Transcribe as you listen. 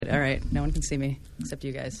right? No one can see me except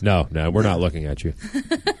you guys. No, we're not looking at you.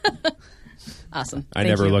 Awesome. I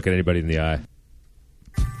never look at anybody in the eye.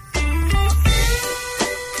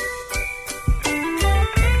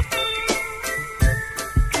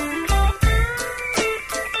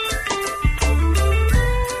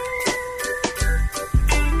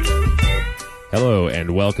 Hello,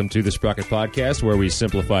 and welcome to the Sprocket Podcast, where we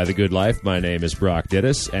simplify the good life. My name is Brock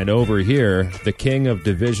Dittus, and over here, the king of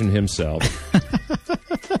division himself.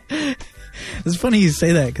 It's funny you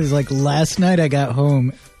say that, because last night I got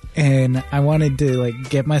home, and I wanted to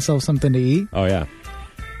get myself something to eat. Oh, yeah.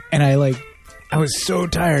 And I was so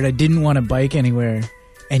tired, I didn't want to bike anywhere,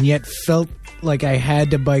 and yet felt like I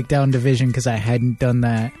had to bike down Division because I hadn't done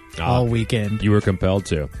that all weekend. You were compelled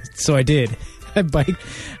to. So I did. I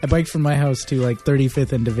biked from my house to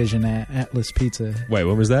 35th and Division at Atlas Pizza. Wait,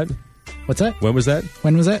 when was that? What's that? When was that?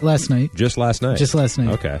 When was that? Last night. Just last night? Just last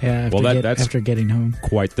night. Okay. Yeah, that's after getting home.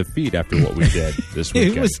 Quite the feat after what we did this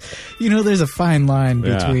weekend. It was, there's a fine line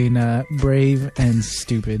between brave and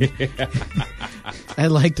stupid. I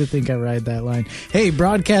like to think I ride that line. Hey,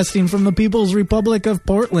 broadcasting from the People's Republic of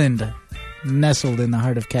Portland, nestled in the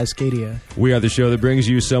heart of Cascadia. We are the show that brings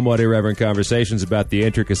you somewhat irreverent conversations about the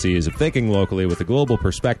intricacies of thinking locally with a global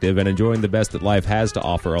perspective and enjoying the best that life has to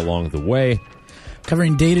offer along the way.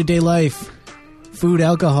 Covering day-to-day life, food,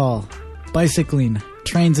 alcohol, bicycling,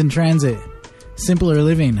 trains and transit, simpler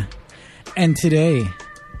living, and today,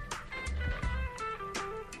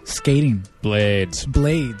 skating. Blades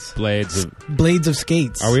of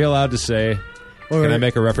skates. Are we allowed to say, can I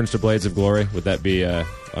make a reference to Blades of Glory? Would that be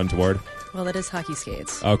untoward? Well, that is hockey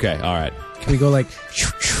skates. Okay, all right. Can we go like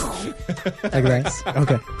that?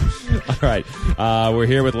 Okay. All right. We're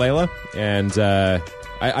here with Laela, and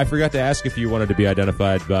I forgot to ask if you wanted to be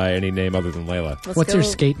identified by any name other than Laela. What's your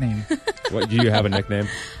skate name? What, do you have a nickname?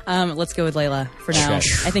 Let's go with Laela for now. Okay.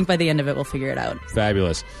 I think by the end of it, we'll figure it out.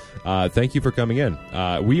 Fabulous. Thank you for coming in.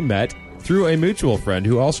 We met through a mutual friend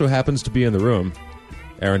who also happens to be in the room.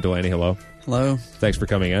 Aaron Delaney, hello. Hello. Thanks for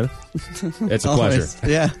coming in. It's a pleasure.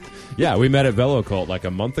 Yeah. Yeah, we met at Velo Cult a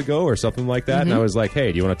month ago or something like that, and I was like,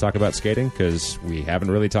 hey, do you want to talk about skating? Because we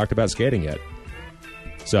haven't really talked about skating yet.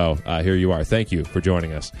 So here you are. Thank you for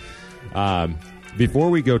joining us. Before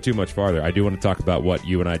we go too much farther, I do want to talk about what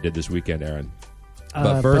you and I did this weekend, Aaron.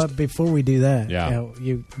 But first, but before we do that,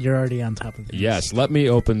 you're already on top of it. Yes, let me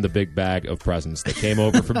open the big bag of presents that came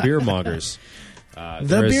over from Beer Mongers.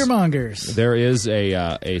 Beer Mongers. There is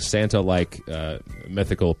a Santa-like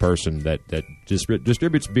mythical person that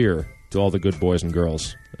distributes beer to all the good boys and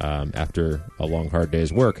girls after a long, hard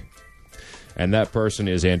day's work. And that person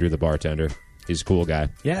is Andrew the bartender. He's a cool guy.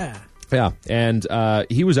 Yeah. Yeah, and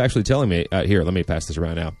he was actually telling me... here, let me pass this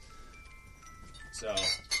around now. So,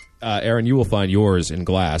 Aaron, you will find yours in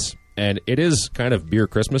glass. And it is kind of beer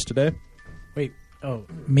Christmas today. Wait,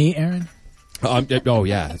 me, Aaron? Oh,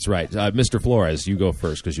 yeah, that's right. Mr. Flores, you go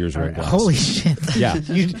first because yours are in glass. Holy shit. Yeah.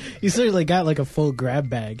 you certainly got a full grab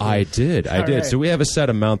bag. Here. I did. Right. So we have a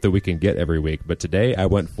set amount that we can get every week. But today I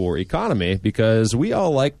went for economy because we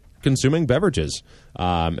all like consuming beverages.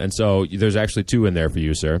 And so there's actually two in there for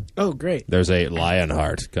you, sir. Oh, great. There's a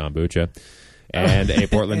Lionheart kombucha and a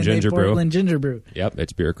Portland Ginger Brew. Portland Ginger Brew. Yep,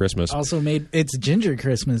 it's beer Christmas. Also it's Ginger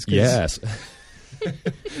Christmas. Yes.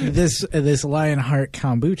 this Lionheart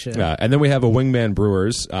kombucha. And then we have a Wingman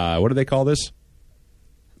Brewers. What do they call this?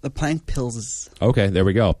 The Plank Pills. Okay, there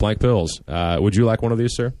we go. Plank Pills. Would you like one of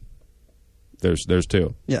these, sir? There's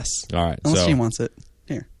two. Yes. All right. Unless she wants it.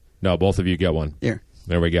 Here. No, both of you get one. Here.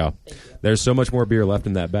 There we go. There's so much more beer left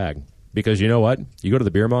in that bag. Because you know what? You go to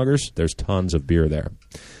the Beer Mongers, there's tons of beer there.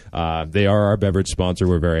 They are our beverage sponsor.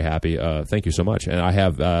 We're very happy. Thank you so much. And I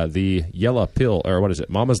have the Yella Pill, or what is it?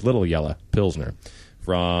 Mama's Little Yella Pilsner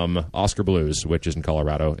from Oscar Blues, which is in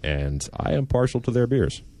Colorado, and I am partial to their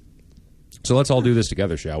beers. So let's all do this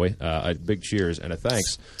together, shall we? A big cheers and a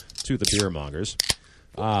thanks to the Beer Mongers.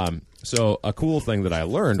 So a cool thing that I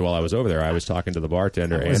learned while I was over there, I was talking to the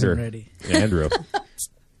bartender, Andrew,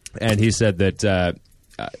 and he said that,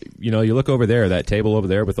 you look over there, that table over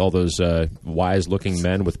there with all those wise-looking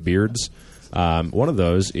men with beards. One of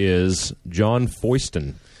those is John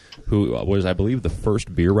Foyston, who was, I believe, the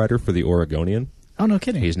first beer writer for the Oregonian. Oh, no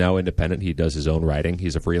kidding. He's now independent. He does his own writing.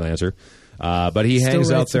 He's a freelancer. But he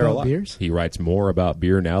hangs out there a lot. Beers? He writes more about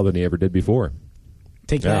beer now than he ever did before.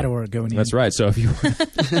 Take that, Oregonian. That's right. So if you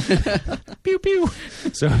pew pew.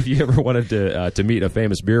 So if you ever wanted to meet a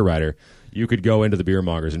famous beer writer, you could go into the Beer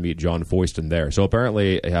Mongers and meet John Foyston there. So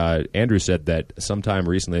apparently, Andrew said that sometime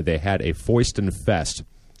recently they had a Foyston Fest,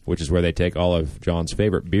 which is where they take all of John's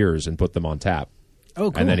favorite beers and put them on tap.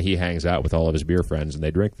 Oh, cool. And then he hangs out with all of his beer friends and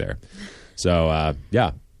they drink there. So,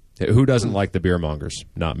 Who doesn't like the beer mongers?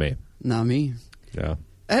 Not me. Not me. Yeah.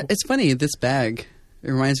 It's funny, this bag,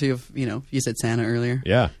 it reminds me of, you said Santa earlier.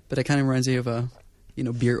 Yeah. But it kind of reminds me of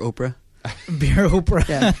beer Oprah. Beer Oprah.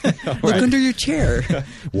 Yeah. Look under your chair.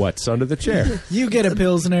 What's under the chair? You get a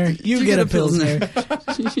Pilsner. You get a Pilsner.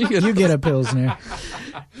 You get a Pilsner.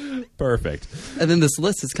 Perfect. And then this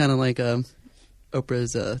list is kind of like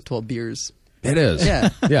Oprah's 12 beers. It is. Yeah.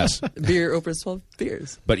 Yes. Beer Oprah's 12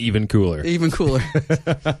 beers. But even cooler. Even cooler.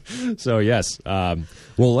 So, yes. Well,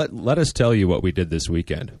 let us tell you what we did this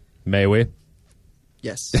weekend. May we?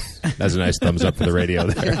 Yes. That's a nice thumbs up for the radio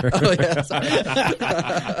there. Oh, yeah.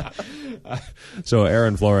 Sorry. So,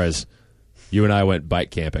 Aaron Flores, you and I went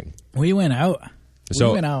bike camping. We went out. So-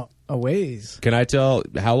 we went out a ways. Can I tell,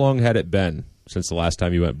 how long had it been since the last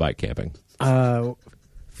time you went bike camping?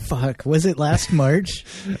 Fuck. Was it last March?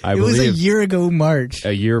 I it was a believe year ago March.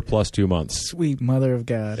 a year plus 2 months. Sweet mother of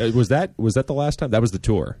God. Was that the last time? That was the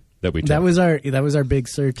tour that we took. That was our big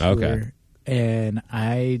search tour. Okay. And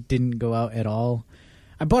I didn't go out at all.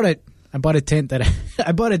 I bought a tent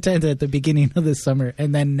I bought a tent at the beginning of the summer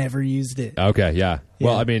and then never used it. Okay, yeah.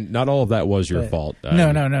 Well, Yeah. I mean, not all of that was your But- fault.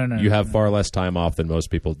 No. You have far less time off than most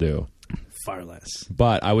people do. Far less.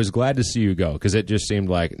 But I was glad to see you go because it just seemed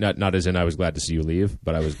like not as in I was glad to see you leave,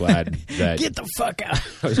 but I was glad that Get the fuck out.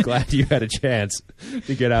 I was glad you had a chance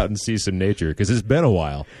to get out and see some nature because it's been a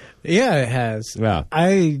while. Yeah, it has. Yeah.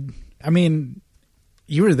 I mean,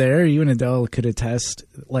 you were there. You and Adele could attest.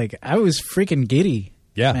 Like, I was freaking giddy.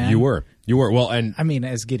 Yeah, man. you were. Well, and I mean,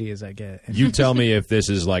 as giddy as I get. you tell me if this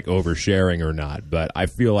is like oversharing or not, but I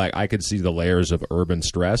feel like I could see the layers of urban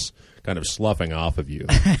stress kind of sloughing off of you.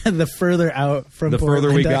 The further out from The further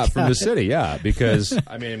Portland we I got from the city, yeah, because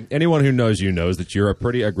I mean, anyone who knows you knows that you're a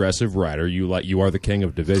pretty aggressive rider. You are the king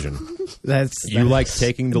of division. You like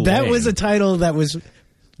taking the That lane. was a title that was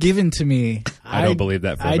given to me. I don't believe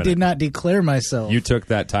that for a I minute. did not declare myself. You took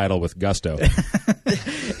that title with gusto.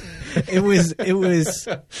 It was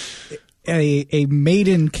a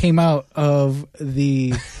maiden came out of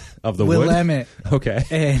the Of the wood? Willamette Okay.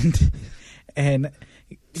 and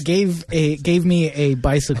gave me a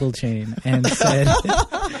bicycle chain and said,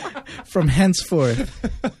 "From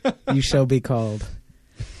henceforth, you shall be called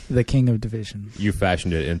the King of Division." You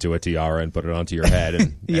fashioned it into a tiara and put it onto your head,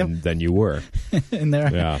 and, Yep. and then you were. And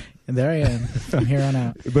there, Yeah. and there I am from here on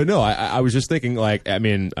out. But no, I was just thinking, like, I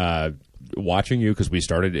mean, watching you, because we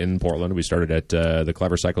started in Portland. We started at the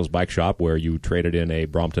Clever Cycles bike shop where you traded in a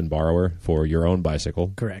Brompton borrower for your own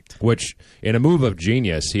bicycle. Correct. Which, in a move of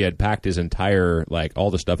genius, he had packed his entire, like,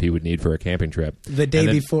 all the stuff he would need for a camping trip. The day And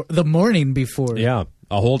then- before, the morning before. Yeah,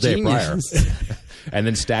 a whole day Genius. prior. And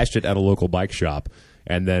then stashed it at a local bike shop.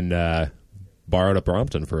 And then borrowed a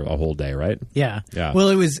Brompton for a whole day, right? Yeah. Yeah. Well,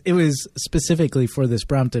 it was specifically for this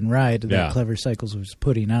Brompton ride that Yeah. Clever Cycles was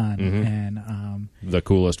putting on, and The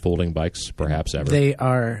coolest folding bikes, perhaps, ever. they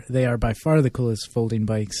are by far the coolest folding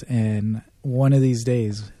bikes. And one of these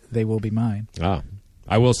days, they will be mine.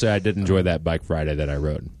 I will say I did enjoy that bike Friday that I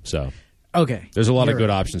rode. So Okay. there's a lot of You're good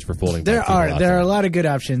right. options for folding There bike people out are a lot of good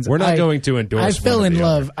options. We're not going to endorse I fell one or in the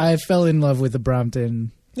love. I fell in love with the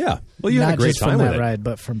Brompton. Yeah. Well, you not had a great just time from with that it. ride,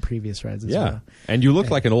 but from previous rides as Yeah. well. And you look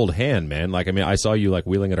like an old hand, man. Like, I mean, I saw you like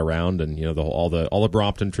wheeling it around and, you know, all the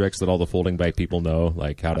Brompton tricks that all the folding bike people know,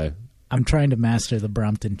 like how to. I'm trying to master the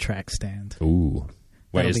Brompton track stand. Ooh.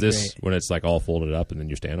 Wait, That'll is be this great. when it's like all folded up and then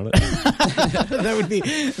you stand on it? That would be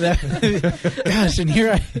gosh, and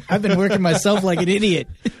here I've been working myself like an idiot.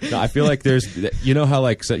 No, I feel like there's, you know how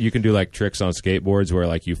like so you can do like tricks on skateboards where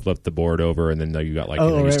like you flip the board over and then you got like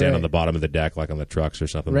you right, stand right. on the bottom of the deck like on the trucks or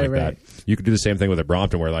something Right, like right. that. You could do the same thing with a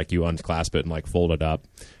Brompton where like you unclasp it and like fold it up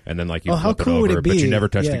and then like you Oh, how flip cool it would over, it be? but you never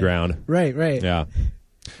touch the Yeah. ground. Right. Yeah.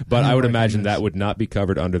 But I'm I would working imagine on this. that would not be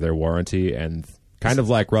covered under their warranty and kind of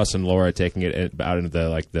like Russ and Laura taking it out into the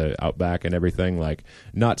like the outback and everything, like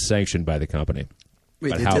not sanctioned by the company. Wait,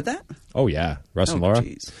 But they how- did that? Oh yeah, Russ and Oh, Laura.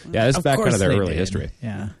 jeez. Yeah, this is Of back kind course of their they early did. history.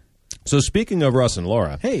 Yeah. So speaking of Russ and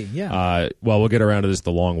Laura, Hey, yeah. well, we'll get around to this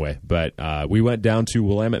the long way, but we went down to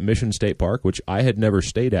Willamette Mission State Park, which I had never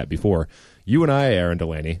stayed at before. You and I, Aaron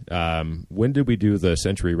Delaney, when did we do the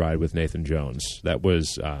Century Ride with Nathan Jones? That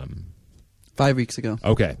was 5 weeks ago.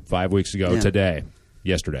 okay, 5 weeks ago. Yeah.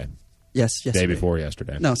 Yesterday, Yes, yes. day before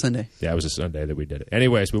yesterday. No, Sunday. Yeah, it was a Sunday that we did it.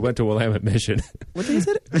 Anyways, we went to Willamette Mission. What day is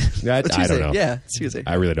it? I Tuesday. don't know. Yeah, it's Tuesday.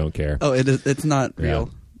 I really don't care. Oh, it's not Yeah. real.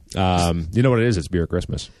 You know what it is? It's beer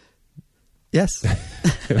Christmas. Yes.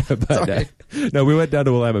 But, Sorry. no, we went down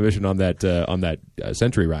to Willamette Mission on that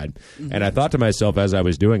Century Ride, and I thought to myself as I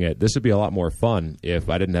was doing it, this would be a lot more fun if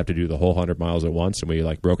I didn't have to do the whole 100 miles at once, and we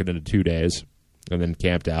like broke it into 2 days, and then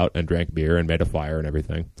camped out and drank beer and made a fire and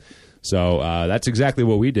everything. So that's exactly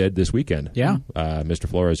what we did this weekend. Yeah. Mr.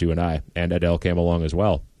 Flores, you and I, and Adele came along as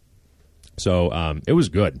well. So it was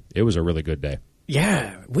good. It was a really good day.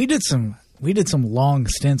 Yeah, we did some long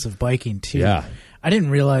stints of biking too. Yeah. I didn't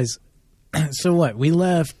realize. So what? We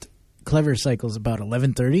left Clever Cycles about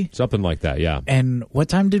 11:30. Something like that, yeah. And what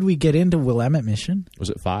time did we get into Willamette Mission? Was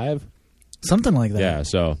it 5? Something like that. Yeah,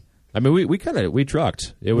 so I mean we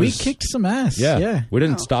trucked. It was We kicked some ass. Yeah. We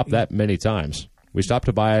didn't stop that many times. We stopped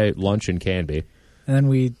to buy lunch in Canby. And then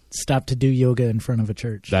we stopped to do yoga in front of a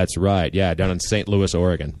church. That's right. Yeah, down in St. Louis,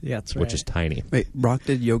 Oregon. Yeah, that's right. Which is tiny. Wait, Brock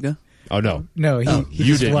did yoga? Oh, no. No, he You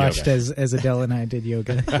just did watched yoga. as Adele and I did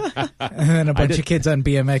yoga. And then a bunch of kids on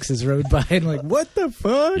BMXs rode by and like, what the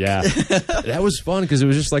fuck? Yeah. That was fun because it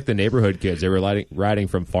was just like the neighborhood kids. They were riding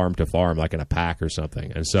from farm to farm like in a pack or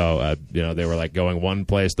something. And so, they were like going one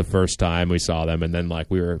place the first time we saw them. And then like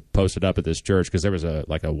we were posted up at this church because there was a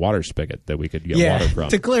water spigot that we could get water from.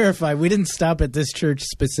 To clarify, we didn't stop at this church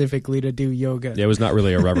specifically to do yoga. It was not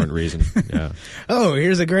really a reverent reason. Yeah. Oh,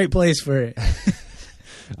 here's a great place for it.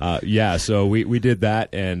 So we did that,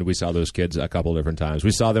 and we saw those kids a couple different times.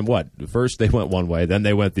 We saw them, first they went one way, then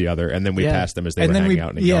they went the other, and then we passed them as they were hanging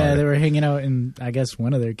out in the yard. Yeah, they were hanging out in, I guess,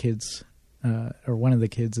 one of their kids, or one of the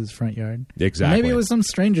kids' front yard. Exactly. Or maybe it was some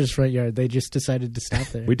stranger's front yard. They just decided to stop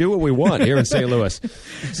there. We do what we want here in St. Louis.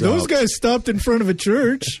 So, Those guys stopped in front of a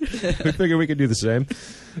church. we figured we could do the same.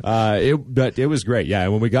 But it was great. Yeah,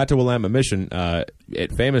 and when we got to Willamette Mission,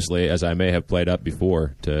 it famously, as I may have played up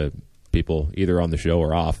before to people either on the show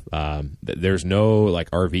or off, there's no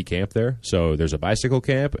like RV camp there. So there's a bicycle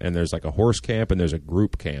camp, and there's like a horse camp, and there's a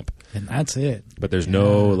group camp. And that's it. But there's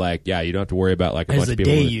no you don't have to worry about like a bunch of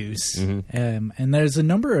people. There's a day use. Mm-hmm. And there's a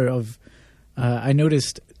number of, I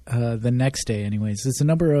noticed the next day anyways, there's a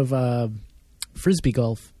number of Frisbee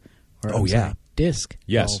golf. Or, Oh, yeah. Disc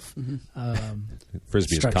Yes. golf.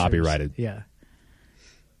 Frisbee is structures. copyrighted. Yeah.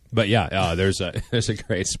 But yeah, there's a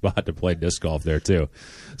great spot to play disc golf there too.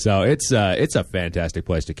 So it's a fantastic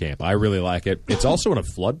place to camp. I really like it. It's also in a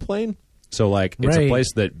floodplain, so like it's a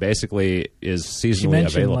place that basically is She seasonally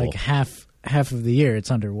mentioned available, like half of the year it's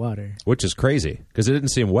underwater. which is crazy because it didn't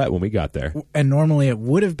seem wet when we got there. And normally it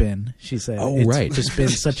would have been, she said. Oh, it's right. just been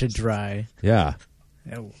such a dry... Yeah,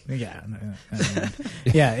 Yeah.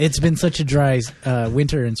 Yeah, it's been such a dry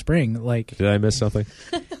winter and spring. Like, did I miss something?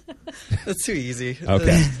 That's too easy.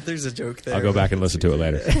 Okay. There's a joke there. I'll go back and listen to it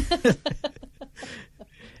later.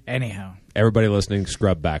 anyhow. Everybody listening,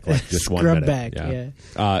 scrub back like just 1 Scrub minute. back,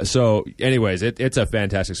 yeah. So, anyways, it's a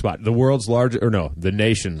fantastic spot. The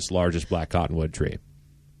nation's largest black cottonwood tree.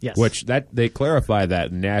 Yes. Which they clarify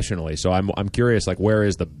that nationally. So I'm curious, like, where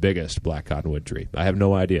is the biggest black cottonwood tree? I have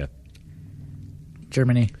no idea.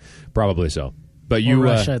 Germany. Probably so. But Or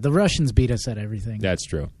Russia. The Russians beat us at everything. That's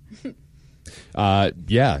true.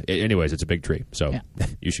 Anyways, it's a big tree, so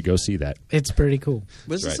you should go see that. It's pretty cool.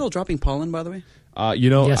 Was it Right. still dropping pollen, by the way?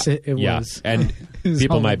 Yes, it yeah. was. And It was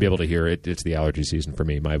people all- might be able to hear it. It's the allergy season for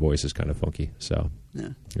me. My voice is kind of funky, so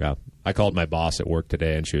Yeah. I called my boss at work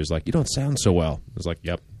today, and she was like, "You don't sound so well." I was like,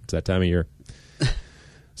 "Yep, it's that time of year."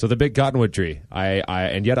 So the big cottonwood tree,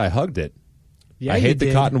 and yet I hugged it. Yeah, I you hate the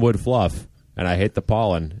did. cottonwood fluff, and I hate the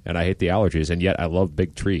pollen, and I hate the allergies, and yet I love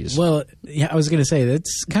big trees. Well, yeah, I was going to say,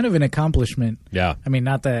 that's kind of an accomplishment. Yeah. I mean,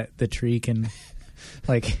 not that the tree can,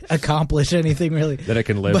 like, accomplish anything really. That it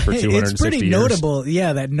can live But for 260 it's pretty years. notable,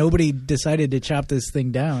 yeah, that nobody decided to chop this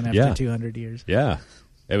thing down after Yeah. 200 years. Yeah,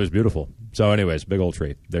 it was beautiful. So, anyways, big old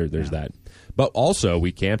tree. There's that. But also,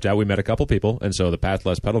 we camped out. We met a couple people, and so the Path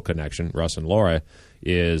Less Pedal connection, Russ and Laura,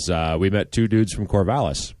 is we met two dudes from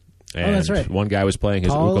Corvallis. And that's right. one guy was playing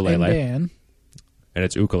his Paul ukulele, and Dan. and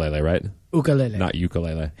it's ukulele, right? Ukulele. Not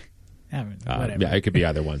ukulele. I mean, whatever. Yeah, it could be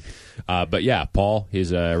either one. But yeah, Paul,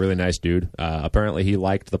 he's a really nice dude. Apparently, he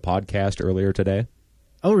liked the podcast earlier today.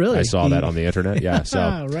 Oh, really? I saw that on the internet. Yeah,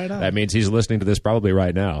 so Right on. that means he's listening to this probably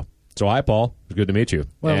right now. So hi, Paul. It's good to meet you.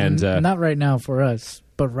 Well, and not right now for us,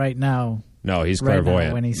 but right now. no, he's Right clairvoyant.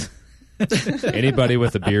 now when he's Anybody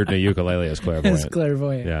with a beard and a ukulele is clairvoyant. it's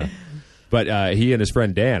clairvoyant. Yeah. But he and his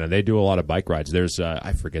friend Dan, and they do a lot of bike rides. There's,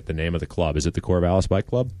 I forget the name of the club. Is it the Corvallis Bike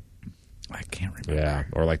Club? I can't remember. Yeah.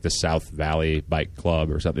 Or like the South Valley Bike Club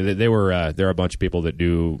or something. They were, there are a bunch of people that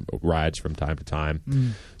do rides from time to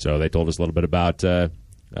time. So they told us a little bit about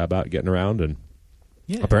getting around. And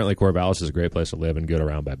Yeah. apparently Corvallis is a great place to live and get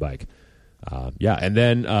around by bike. And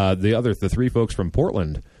then the three folks from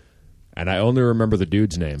Portland, and I only remember the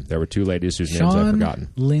dude's name. There were two ladies whose names I've Sean, forgotten.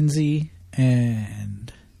 Lindsay,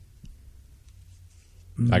 and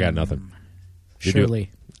I got nothing. Did you-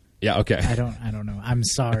 Shirley. Yeah, okay. I don't know. I'm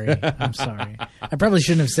sorry. I'm sorry. I probably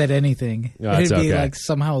shouldn't have said anything. No, it's It'd be okay. like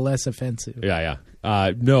somehow less offensive. Yeah.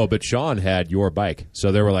 No, but Sean had your bike.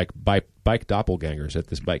 So there were like bike doppelgangers at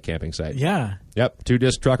this bike camping site. Yeah. Yep, 2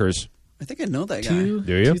 disc truckers. I think I know that guy. Do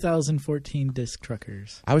you? 2014 disc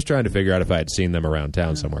truckers. I was trying to figure out if I had seen them around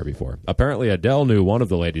town somewhere before. Apparently, Adele knew one of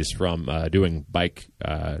the ladies from doing bike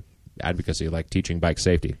advocacy, like teaching bike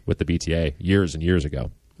safety with the BTA years and years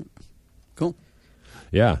ago. Cool.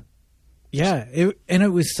 Yeah. Yeah,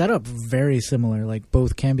 it was set up very similar, like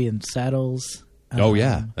both Cambion saddles. Oh,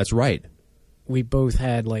 yeah, that's right. We both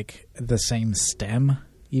had like the same stem,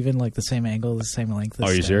 even like the same angle, the same length.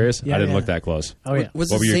 Are you serious? I didn't look that close. Oh yeah. Was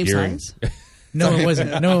What it were the you same gearing? size? No, it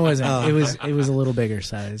wasn't. No, it wasn't. Oh. It was a little bigger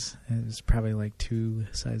size. It was probably like 2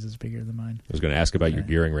 sizes bigger than mine. I was going to ask about your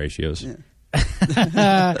gearing ratios. Yeah.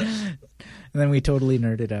 And then we totally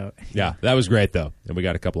nerded out. Yeah, that was great, though. And we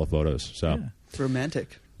got a couple of photos. So, Yeah. It's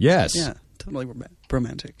romantic. yes. Yeah, totally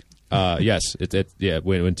romantic. Yes,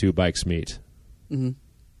 when 2 bikes meet. Hmm.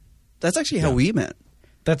 That's actually how we met.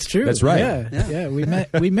 That's true. That's right. Yeah.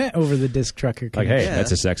 We met over the disc trucker. Like, hey, Yeah.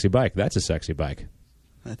 that's a sexy bike. That's a sexy bike.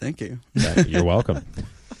 Thank you. You're welcome.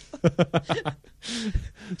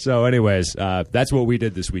 So anyways, that's what we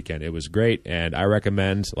did this weekend. It was great, and I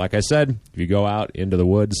recommend, like I said, if you go out into the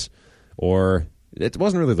woods, or it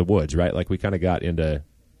wasn't really the woods, right? Like we kind of got into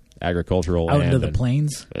agricultural out land into the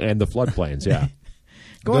plains. and the floodplains, yeah.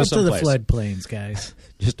 Go out to the someplace. floodplains, guys.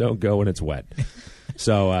 Just don't go when it's wet.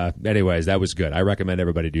 So anyways, that was good. I recommend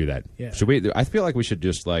everybody do that. Yeah. Should we? I feel like we should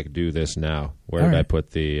just like do this now. Where All did I right.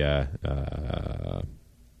 put the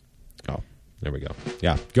oh, there we go.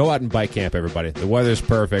 Yeah, go out and bike camp, everybody. The weather's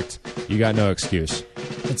perfect. You got no excuse.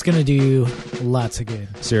 It's gonna do you lots of good.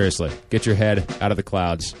 Seriously, get your head out of the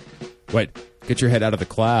clouds. Wait, get your head out of the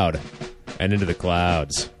cloud and into the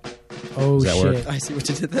clouds. Oh Does that shit! work? I see what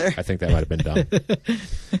you did there. I think that might have been dumb.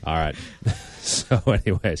 All right. So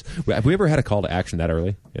anyways, have we ever had a call to action that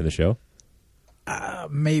early in the show?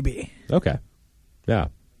 Maybe. Okay. Yeah.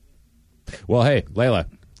 Well, hey, Laela,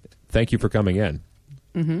 thank you for coming in.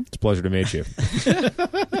 Mm-hmm. It's a pleasure to meet you.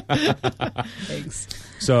 Thanks.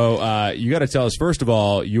 So you got to tell us, first of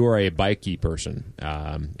all, you are a bikey person,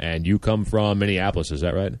 and you come from Minneapolis. Is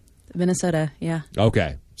that right? Minnesota, yeah.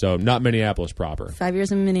 Okay. So not Minneapolis proper. 5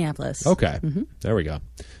 years in Minneapolis. Okay. Mm-hmm. There we go.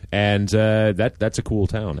 And that's a cool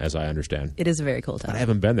town, as I understand. It is a very cool town. I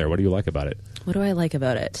haven't been there. What do you like about it? What do I like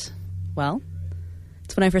about it? Well,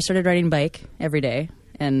 it's when I first started riding bike every day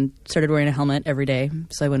and started wearing a helmet every day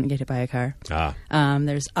so I wouldn't get hit by a car. Ah.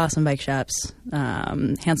 There's awesome bike shops.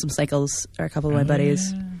 Handsome Cycles are a couple of my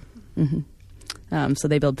buddies. Yeah. Mm-hmm. So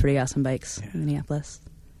they build pretty awesome bikes in Minneapolis.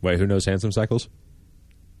 Wait, who knows Handsome Cycles?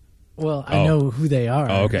 Well, I know who they are.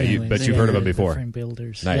 Oh, okay. anyways. But you've heard of them before. Frame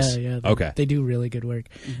builders. Nice. Yeah. Okay. They do really good work.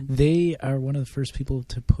 Mm-hmm. They are one of the first people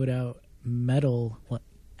to put out metal,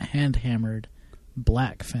 hand-hammered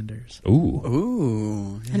black fenders. Ooh.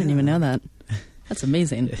 Ooh. I didn't even know that. That's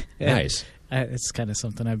amazing. Nice. It's kind of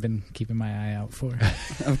something I've been keeping my eye out for.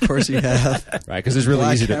 Of course you have. Right, because it's really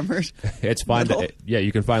Black easy to... hammers. It's fine. Metal. Yeah,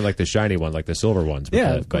 you can find like the shiny one, like the silver ones. But,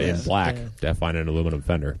 Yeah, of but in course. black, Yeah. to find an aluminum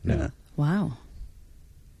fender. Yeah. Wow.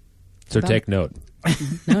 So About- take note.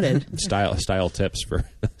 Noted. Style tips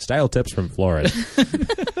from Flores.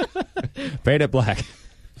 Paint it black.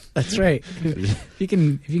 That's right. If you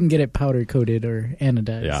can get it powder coated or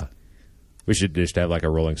anodized. Yeah. We should just have like a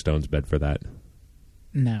Rolling Stones bed for that.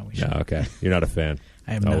 No, we should. Yeah, okay. You're not a fan.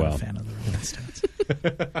 I am Oh, not well. a fan of the Rolling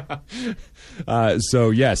Stones. So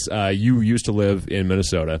yes, you used to live in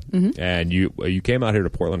Minnesota, Mm-hmm. and you came out here to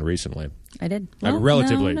Portland recently. I did.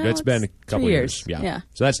 Relatively, no, it's been a couple 3 years. years. Yeah.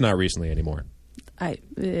 So that's not recently anymore.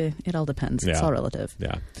 It all depends. It's Yeah. all relative.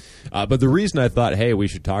 Yeah. But the reason I thought, hey, we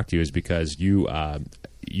should talk to you is because you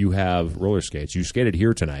have roller skates. You skated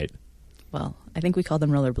here tonight. Well, I think we call them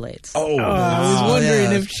rollerblades. Oh, I was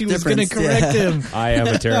wondering yeah. if she was going to Difference, correct yeah. him. I am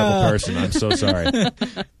a terrible person. I'm so sorry.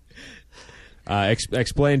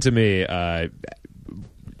 Explain to me.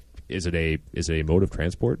 Is it a mode of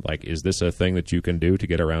transport? Like, is this a thing that you can do to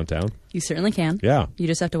get around town? You certainly can. Yeah. You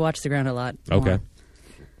just have to watch the ground a lot. Okay. more.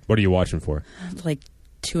 What are you watching for? Like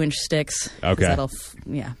 2-inch sticks. 'Cause Okay. That'll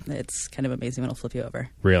it's kind of amazing when it'll flip you over.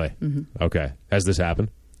 Really? Mm-hmm. Okay. Has this happened?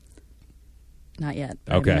 Not yet.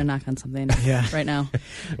 But Okay. I'm going to knock on something Yeah. right now.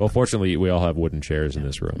 Well, fortunately, we all have wooden chairs in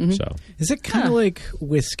this room. Mm-hmm. So Is it kind of like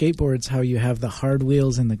with skateboards how you have the hard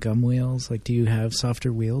wheels and the gum wheels? Like, do you have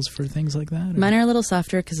softer wheels for things like that? or- Mine are a little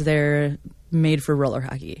softer because they're made for roller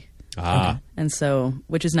hockey. And so,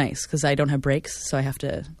 which is nice because I don't have brakes, so I have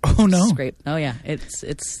to Oh, no. scrape. Oh yeah,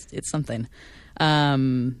 it's something.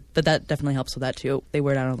 But that definitely helps with that too. They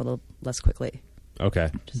wear down a little less quickly, okay.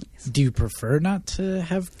 which is nice. Do you prefer not to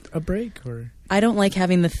have a brake or? I don't like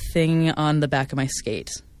having the thing on the back of my skate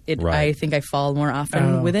Right. I think I fall more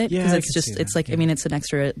often with it yeah, because I it's can just see it's that, like yeah. I mean it's an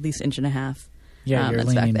extra at least inch and a half. Yeah, you're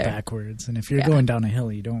that's back leaning there. backwards, and if you're Yeah. going down a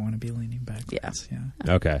hill, you don't want to be leaning backwards.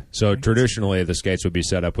 Yeah. Okay. So traditionally, the skates would be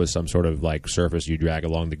set up with some sort of like surface you drag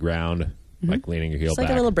along the ground, like leaning your heel It's like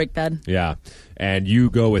back. a little brake pad. Yeah. And you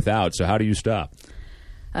go without. So how do you stop?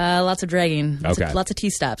 Lots of dragging. Okay. Lots of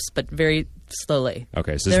T-stops, but very slowly.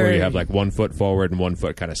 Okay. So this is where you have like 1 foot forward and 1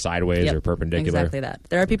 foot kind of sideways Yep, or perpendicular. Exactly that.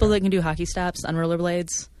 There are people that can do hockey stops on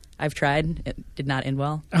rollerblades. I've tried. It did not end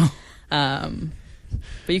well. Oh.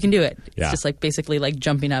 But you can do it. It's Yeah. just like basically like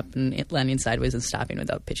jumping up and landing sideways and stopping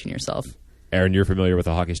without pitching yourself. Aaron, you're familiar with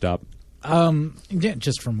a hockey stop? Yeah,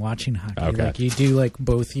 just from watching hockey. Okay. Like you do like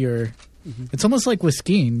both your. It's almost like with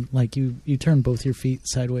skiing. Like you turn both your feet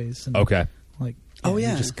sideways. And Okay. Like Oh, you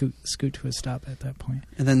yeah. just scoot to a stop at that point.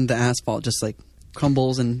 And then the asphalt just like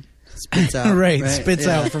crumbles and spits out. Right, spits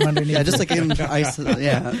Yeah. out from underneath. Yeah, just like in ice.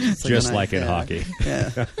 Yeah, Just on like ice, in yeah. hockey.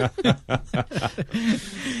 Yeah.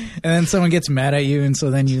 And then someone gets mad at you, and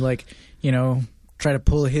so then you like, try to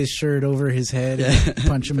pull his shirt over his head and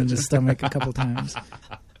punch him in the stomach a couple times.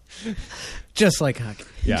 Just like hockey.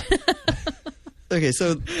 Yeah. Okay,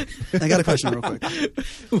 so I got a question real quick.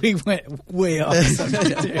 We went way off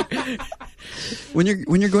subject here. When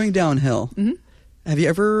you're going downhill, Mm-hmm. have you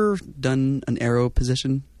ever done an arrow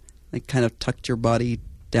position, like kind of tucked your body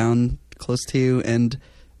down close to you and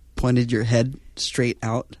pointed your head straight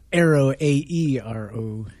out? Arrow,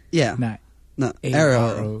 AERO. Yeah, Not no arrow,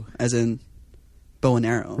 A-R-O. as in bow and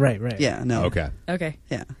arrow. Right. Yeah, no. Okay. Okay.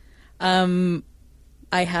 Yeah.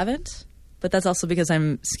 I haven't, but that's also because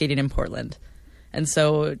I'm skating in Portland. And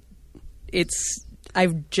so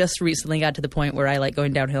I've just recently got to the point where I like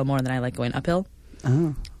going downhill more than I like going uphill.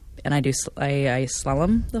 Oh. And I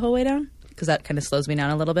slalom the whole way down because that kind of slows me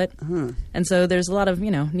down a little bit. Uh-huh. And so there's a lot of,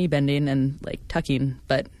 knee bending and like tucking,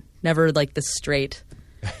 but never like the straight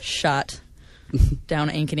shot down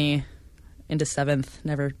Ankeny into 7th.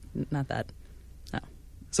 Never, not that. No.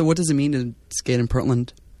 So what does it mean to skate in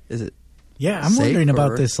Portland? Is it Yeah, I'm safe, wondering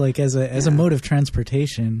about or- this, like as a mode of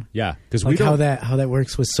transportation. Yeah. Because Like how that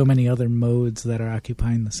works with so many other modes that are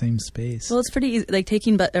occupying the same space. Well, it's pretty easy. Like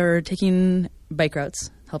taking bike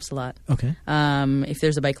routes helps a lot. Okay. If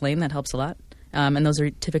there's a bike lane, that helps a lot. And those are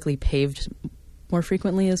typically paved more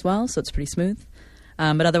frequently as well, so it's pretty smooth.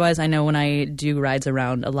 But otherwise, I know when I do rides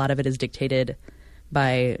around, a lot of it is dictated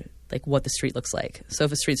by like what the street looks like. So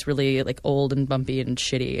if a street's really like old and bumpy and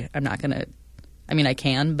shitty, I'm not going to... I mean, I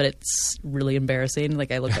can, but it's really embarrassing.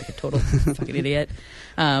 Like I look like a total fucking idiot.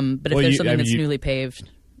 But if there's something that's newly paved,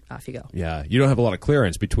 off you go. Yeah, you don't have a lot of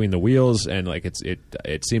clearance between the wheels, and like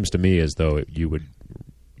it seems to me as though you would,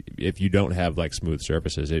 if you don't have like smooth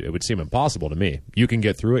surfaces, it would seem impossible to me. You can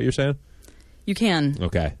get through it, you're saying? You can.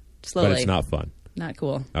 Okay. Slowly. But it's not fun. Not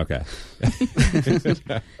cool. Okay.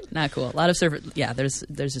 Not cool. A lot of surface. Yeah, there's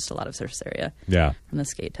just a lot of surface area Yeah. from the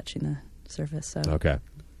skate touching the surface. So Okay.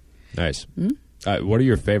 Nice. Hmm? What are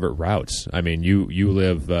your favorite routes? I mean, you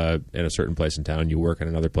live in a certain place in town. You work in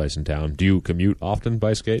another place in town. Do you commute often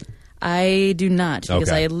by skate? I do not because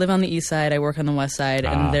Okay. I live on the east side. I work on the west side,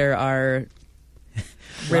 and there are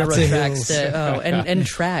railroad of tracks. hills. And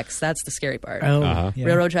tracks. That's the scary part. Oh, Uh-huh. yeah.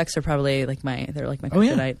 Railroad tracks are probably like my Oh,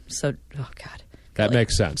 yeah. kryptonite. So, oh god, That like,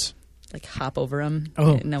 makes sense. like hop over them.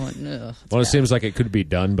 Oh. No one. Ugh, it's Well, it bad. seems like it could be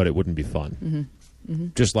done, but it wouldn't be fun.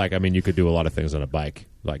 Just like, I mean, you could do a lot of things on a bike.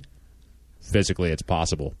 Like, physically it's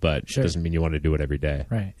possible, but Sure. it doesn't mean you want to do it every day.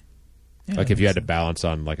 Right. Yeah, Like that if you makes had to balance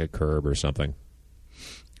on like a curb or something.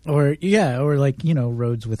 or like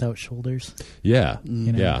roads without shoulders. Yeah.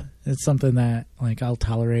 Yeah, it's something that like I'll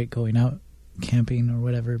tolerate going out camping or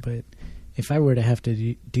whatever. But if I were to have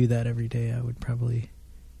to do that every day, I would probably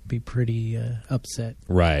be pretty upset.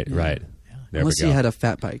 Right, Yeah. right. There unless we go. you had a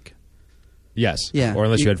fat bike? yes. Yeah. Or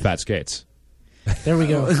unless you You- had fat skates. There we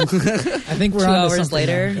go. I think we're 2 on to hours something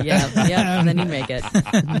later. now. Yeah, and then you make it.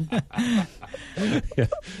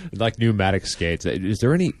 Like pneumatic skates. Is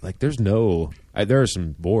there any, like, there's no, there are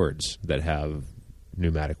some boards that have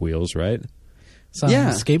pneumatic wheels, right? Some Yeah.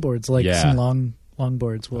 skateboards, like Yeah. some long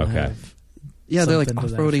boards, will Okay. have. Yeah, they're like Something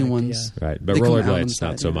to that off-roading effect, ones. Right. But They come out on the rollerblades,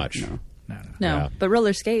 not side, so yeah. much. No. No. No, Yeah. but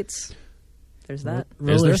roller skates. There's that.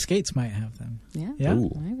 Roller there? skates might have them. Yeah. Yeah.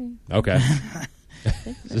 Ooh. Maybe. Okay.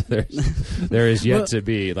 there is yet Well- to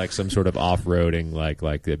be like some sort of off-roading, like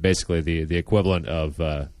basically the equivalent of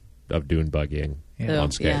dune buggying Yeah.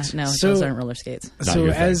 on skates. Yeah, no, So- those aren't roller skates. Not So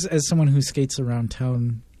your thing. as someone who skates around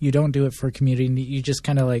town, you don't do it for commuting. You just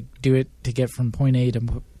kind of like do it to get from point A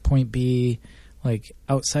to point B, like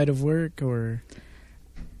outside of work, or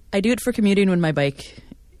I do it for commuting when my bike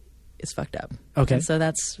is fucked up. okay. And so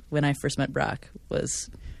that's when I first met Brock. Was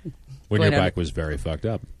When your going bike was very fucked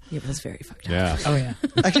up. It was very fucked up. Yeah. Oh yeah.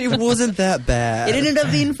 Actually, it wasn't that bad. It ended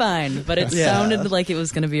up being fine, but it Yeah. sounded like it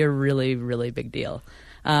was going to be a really, really big deal.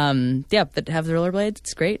 But to have the rollerblades,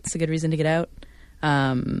 it's great. It's a good reason to get out.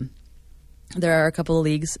 There are a couple of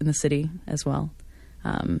leagues in the city as well.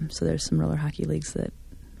 So there's some roller hockey leagues that,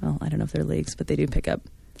 well, I don't know if they're leagues, but they do pick up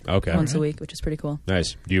once a week, which is pretty cool.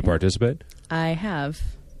 Nice. Do you participate? I have.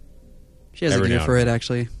 She has Every a now gear and for then. it,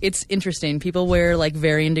 actually. It's interesting. People wear like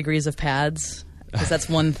varying degrees of pads because that's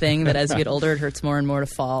one thing that as you get older, it hurts more and more to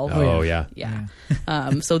fall. Oh, yeah. Yeah.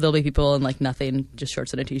 So there'll be people in like nothing, just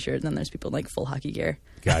shorts and a t-shirt, and then there's people in like full hockey gear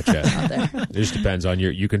Gotcha. out there. It just depends on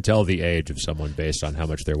you can tell the age of someone based on how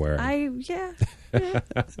much they're wearing. Yeah.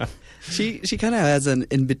 She kind of has an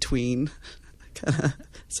in-between kind of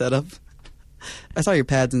setup. I saw your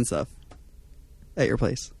pads and stuff at your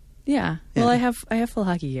place. Yeah. Well, Yeah. I have full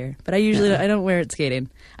hockey gear, but I usually I don't wear it skating.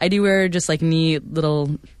 I do wear just like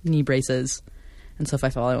little knee braces, and so if I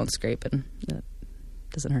fall, I won't scrape, and it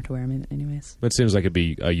doesn't hurt to wear them anyways. It seems like it'd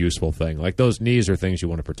be a useful thing. Like those knees are things you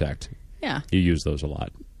want to protect. Yeah, You use those a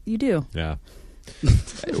lot. you do. Yeah.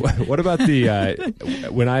 What about the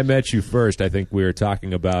when I met you first? I think we were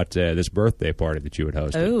talking about this birthday party that you had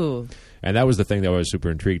hosted. Oh, And that was the thing that I was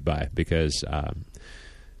super intrigued by because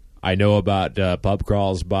I know about pub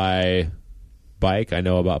crawls by bike. I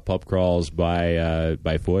know about pub crawls by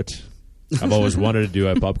foot. I've always wanted to do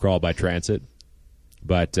a pub crawl by transit.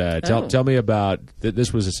 But tell me about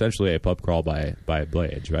this was essentially a pub crawl by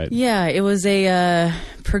blades, right? yeah. It was a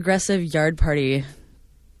progressive yard party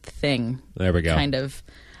thing. There we go. Kind of.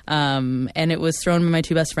 And it was thrown by my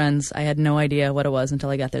two best friends. I had no idea what it was until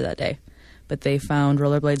I got there that day. But they found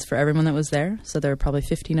rollerblades for everyone that was there. So there were probably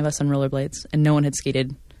 15 of us on rollerblades, and no one had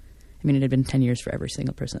skated. I mean, it had been 10 years for every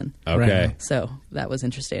single person. Okay. Right. So that was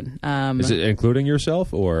interesting. Is it including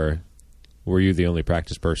yourself, or were you the only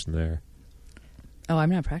practice person there? Oh, I'm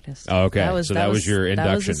not practiced. Oh, okay. That was, So that was your That was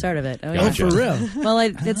the induction. start of it. Oh, Gotcha. yeah. Oh, for real? Well,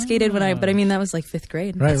 I had skated but I mean, that was like 5th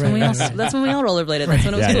grade. Right, That's when we all right. that's when we all rollerbladed. That's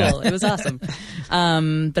when it was Yeah, cool. It was awesome.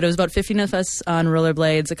 But it was about 15 of us on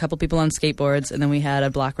rollerblades, a couple people on skateboards, and then we had a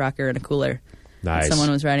block rocker and a cooler. Nice. Someone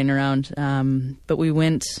was riding around. But we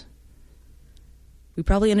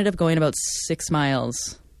probably ended up going about 6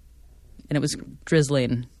 miles, and it was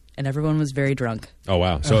drizzling, and everyone was very drunk, Oh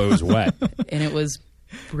wow! So it was wet. and it was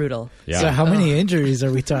brutal. Yeah. So how many injuries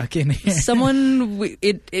are we talking here?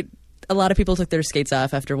 A lot of people took their skates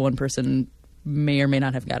off after one person may or may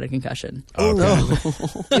not have got a concussion. Okay.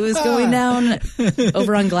 It was going down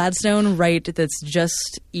over on Gladstone, right, that's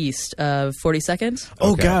just east of 42nd.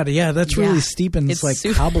 Oh Okay. God, yeah, that's really Yeah. steep and it's It's like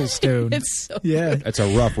super- cobblestone. It's so yeah. It's a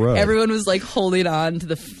rough road. Everyone was like holding on to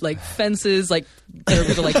the fences, like there were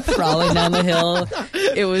people like crawling down the hill.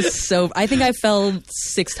 It was so. I think I fell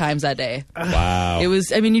 6 times that day. Wow. It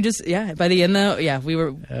was. I mean, you just by the end though,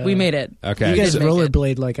 we made it. Okay. You guys So- make it.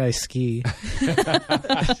 rollerblade like I ski.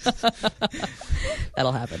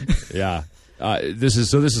 That'll happen. Yeah. This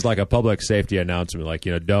is like a public safety announcement. Like,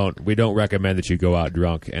 we don't recommend that you go out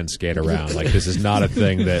drunk and skate around. Like, this is not a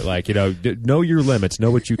thing that, like, know your limits,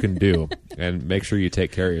 know what you can do, and make sure you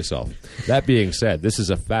take care of yourself. That being said, this is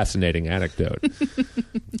a fascinating anecdote.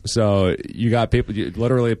 So you got people,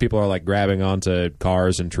 literally people are like grabbing onto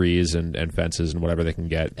cars and trees and fences and whatever they can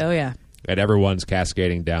get. Oh yeah, And everyone's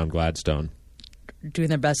cascading down Gladstone. doing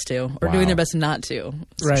their best to, or Wow. doing their best not to.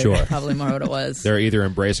 Right. Sure. Probably more what it was. They're either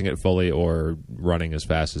embracing it fully or running as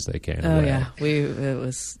fast as they can. Oh away. yeah, it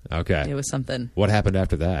was Okay. something. What happened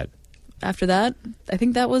after that? After that, I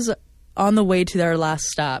think that was on the way to our last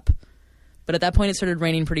stop. But at that point, it started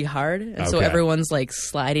raining pretty hard, and so Okay. everyone's like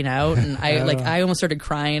sliding out, and I almost started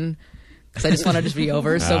crying because I just wanted it to be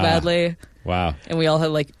over so badly. Wow. And we all had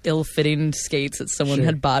like ill-fitting skates that someone Sure.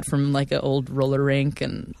 had bought from like an old roller rink,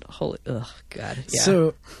 and god, yeah.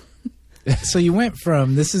 So you went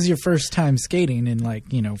from this is your first time skating in like,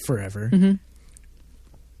 forever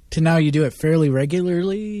to now you do it fairly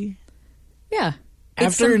regularly yeah.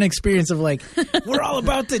 It's after an experience of like, we're all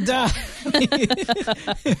about to die.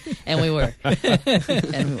 and we were,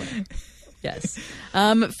 yes,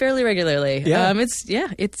 fairly regularly. Yeah.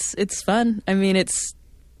 It's fun. I mean,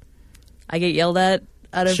 I get yelled at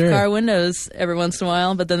out of Sure. car windows every once in a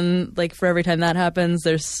while, but then like for every time that happens,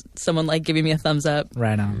 there's someone like giving me a thumbs up.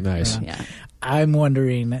 Right on. Nice. Right on. Yeah. I'm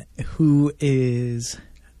wondering who is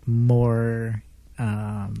more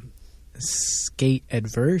skate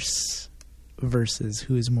adverse versus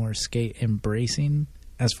who is more skate embracing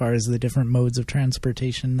as far as the different modes of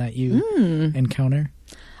transportation that you encounter.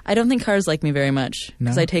 I don't think cars like me very much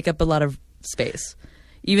because No? I take up a lot of space.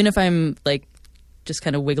 Even if I'm like just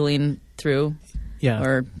kind of wiggling through, Yeah.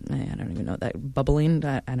 Or I don't even know that bubbling.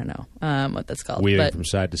 I don't know what that's called. Weaving but from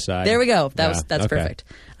side to side. there we go. Yeah, That's okay. perfect.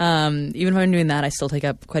 Even if I'm doing that, I still take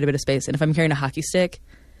up quite a bit of space. And if I'm carrying a hockey stick,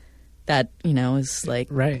 that is like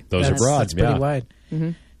Right. Those are broad, That's pretty yeah. wide.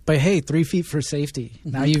 Mhm. But hey, 3 feet for safety.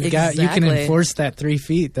 Now you can Exactly. enforce that 3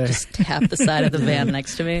 feet there. just tap the side of the van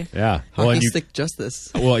next to me. Yeah. Hockey and you, stick justice.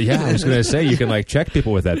 well, yeah, I was going to say you can like check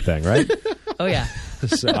people with that thing, right? Oh yeah.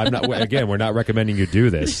 So I'm not. Again, we're not recommending you do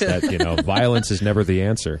this. That violence is never the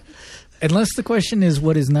answer. Unless the question is,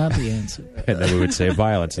 what is not the answer? And then we would say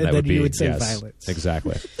violence, and And that would then be you would say yes, violence.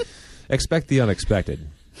 Exactly. Expect the unexpected.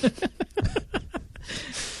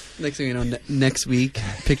 Next thing you know, next week,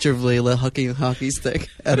 picture of Laela hucking a hockey stick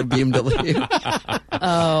at a BMW.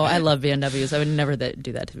 Oh, I love BMWs. I would never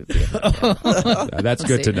do that to a BMW. That's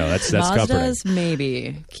good to know. That's comforting. Mazdas,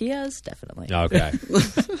 maybe. Kias, definitely. Okay.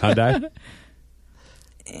 Hyundai.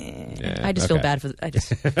 Yeah, I just feel okay. bad for.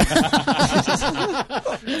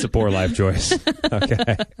 It's a poor life choice.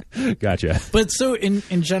 Okay, gotcha. But so in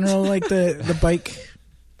general, like the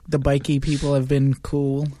bikey people have been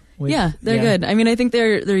cool. Yeah, they're good. I mean, I think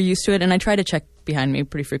they're used to it, and I try to check behind me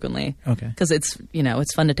pretty frequently. Okay. Because it's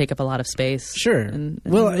it's fun to take up a lot of space. Sure. And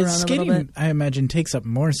well, move around a little skating, bit. I imagine, takes up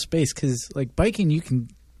more space because, like, biking, you can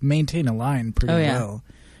maintain a line pretty well.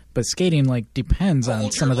 But skating, like, depends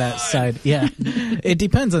on some of that side. Yeah. It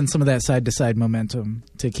depends on some of that side-to-side momentum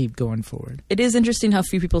to keep going forward. It is interesting how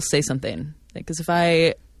few people say something. Because if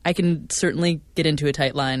I can certainly get into a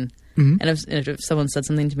tight line, Mhm. and if someone said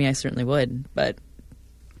something to me, I certainly would. But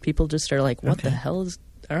people just are like, what the hell is...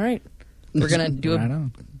 All right, we're going to do Right a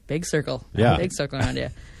on. big circle. Yeah. A big circle around you.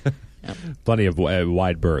 Plenty of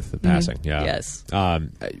wide berth passing. Yeah. Yes.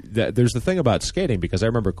 There's the thing about skating, because I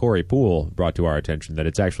remember Corey Poole brought to our attention that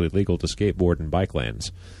it's actually legal to skateboard in bike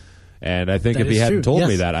lanes. And I think That if he is hadn't true, told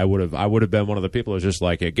me yes. that, I would have been one of the people who's just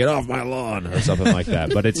like, get off my lawn or something like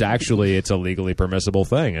that. But it's a legally permissible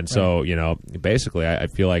thing. And so, basically I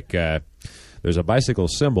feel like there's a bicycle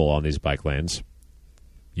symbol on these bike lanes.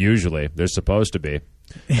 Usually. There's supposed to be.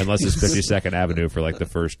 Unless it's 52nd Avenue for like the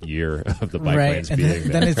first year of the bike lanes and being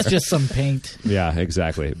then there. it's just some paint. Yeah,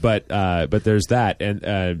 exactly. But there's that,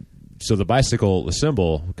 and so the bicycle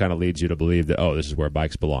symbol kind of leads you to believe that this is where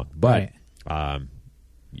bikes belong. But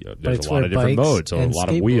there's it's a lot where of different bikes modes, so a and lot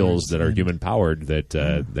of wheels skateboards that are and- human powered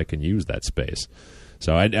that can use that space.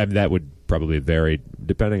 So I that would probably vary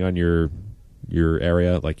depending on your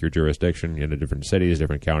area, like your jurisdiction. Different cities,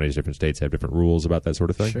 different counties, different states have different rules about that sort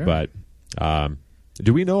of thing. Sure. But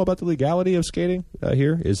do we know about the legality of skating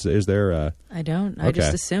here? Is there? I don't. I just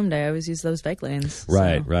Okay. assumed I always use those bike lanes.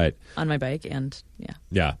 Right, so, right. On my bike, and yeah.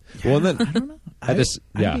 Yeah. Well, and then I don't know.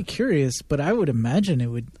 I'd be curious, but I would imagine it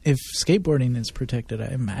would. If skateboarding is protected, I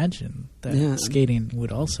imagine that Yeah. skating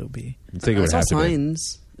would also be. I think it I would saw have to be.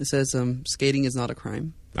 signs. It says skating is not a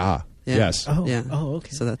crime. Ah, Yeah. yes. Oh, Yeah. oh, okay.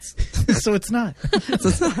 So that's So it's not.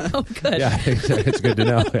 Oh, good. Yeah, it's good to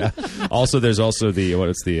know. Yeah. Also, there's also the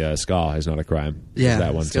ska is not a crime. Yeah, There's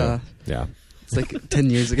that one ska. too. Yeah. it's like 10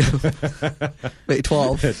 years ago. Wait,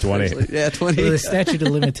 12. 20. actually. Yeah, 20. Well, the statute of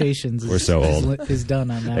limitations We're so old. is done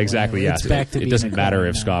on that. Exactly. one. Yeah. It's back to it being doesn't a matter crime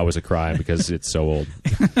if now. ska was a crime because it's so old.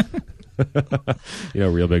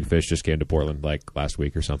 Real Big Fish just came to Portland like last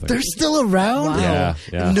week or something. They're still around. Wow. Yeah.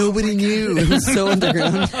 Yeah. Nobody knew. It was so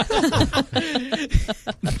underground.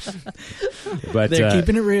 But They're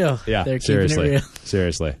keeping it real. yeah. They're Seriously. keeping it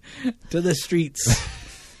Seriously. real. To the streets.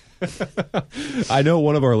 I know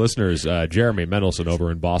one of our listeners, Jeremy Mendelson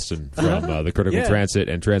over in Boston from the Critical Yeah. Transit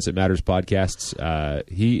and Transit Matters podcasts.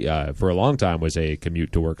 He, for a long time, was a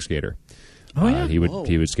commute to work skater. Oh, yeah? He would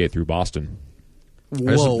Whoa. skate through Boston.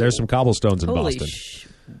 Whoa. There's some cobblestones in Holy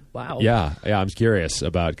Boston. wow. Yeah, I'm curious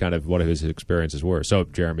about kind of what his experiences were. So,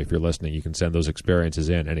 Jeremy, if you're listening, you can send those experiences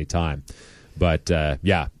in anytime. But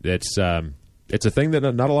yeah, it's a thing that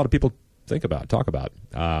not a lot of people talk about.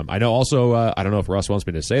 I know also, I don't know if Russ wants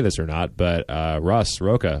me to say this or not, but Russ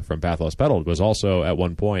Roca from Pathless Pedal was also at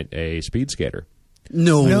one point a speed skater.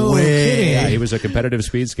 No way. kidding. Yeah, he was a competitive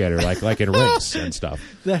speed skater, like in rinks and stuff.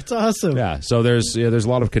 That's awesome. Yeah, so there's a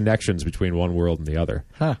lot of connections between one world and the other.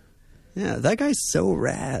 Huh. Yeah, that guy's so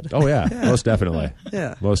rad. Oh yeah, most definitely,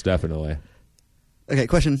 Yeah. most definitely. Okay,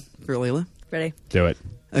 question for Laela. Ready? Do it.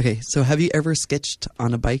 Okay, so have you ever sketched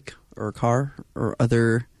on a bike or a car or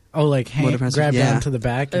other... Oh, like Motor grab transport? Yeah. down to the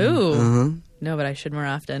back. and- Ooh. Uh-huh. No, but I should more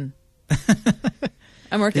often.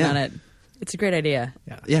 I'm working Yeah. on it. It's a great idea.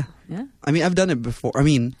 Yeah. Yeah. I mean, I've done it before. I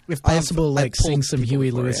mean, If I've- possible, I've like sing pulled some people Huey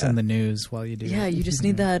before, Lewis yeah. in the news while you do Yeah, it. you just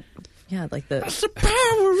need that. Yeah, like the. The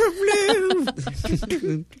power of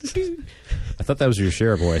love. I thought that was your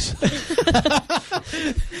Cher voice.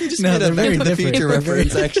 You just No, made they're a very Back to the different. Future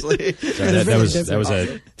reference, actually. Sorry, that was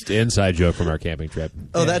an inside joke from our camping trip.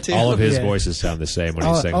 Oh, that too? All of his Yeah. voids sound the same when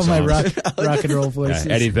he sings all songs. my rock and roll voices.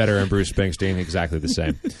 Eddie Vedder and Bruce Springsteen, exactly the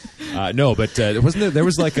same. No, but wasn't there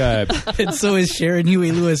was like a And so is Sharon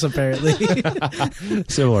Huey Lewis, apparently.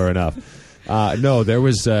 similar enough. No, there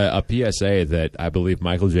was a PSA that I believe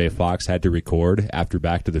Michael J. Fox had to record after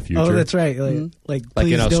Back to the Future. Oh, that's right. Like Like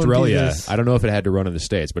please in don't do Australia, this. I don't know if it had to run in the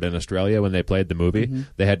States, but in Australia, when they played the movie,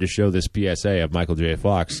 they had to show this PSA of Michael J.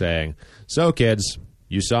 Fox saying, "So, kids,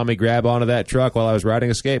 you saw me grab onto that truck while I was riding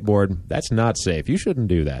a skateboard. That's not safe. You shouldn't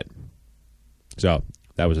do that." So,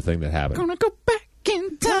 that was a thing that happened. Gonna go back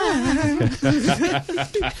in time.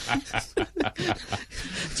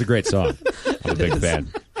 It's a great song. I'm a big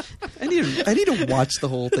fan. I need to watch the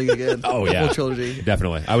whole thing again. Oh, The yeah. whole trilogy.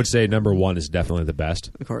 Definitely. I would say number 1 is definitely the best.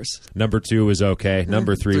 Of course. Number 2 is okay.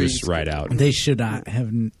 Number 3 Three is is right out. They should not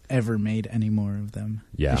have ever made any more of them.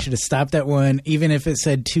 Yeah. They should have stopped at one, even if it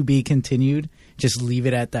said to be continued. Just leave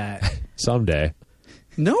it at that. Someday.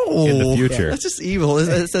 No. In the future. That's just evil.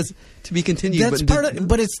 It says to be continued. That's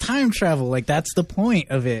but it's time travel. Like that's the point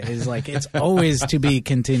of it. Is like it's always to be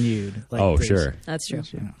continued. Like, Oh, there's- sure. That's true.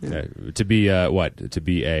 You know. To be what? To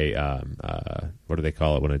be a what do they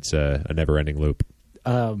call it when it's a never-ending loop?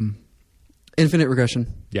 Infinite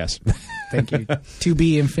regression. Yes. Thank you. To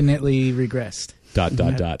be infinitely regressed. dot.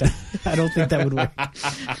 I don't think that would work.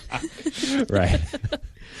 Right.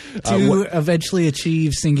 To eventually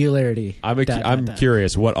achieve singularity. I'm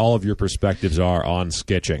curious what all of your perspectives are on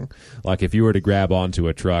skitching. Like if you were to grab onto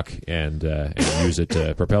a truck and use it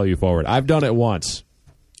to propel you forward. I've done it once.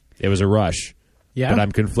 It was a rush. Yeah. But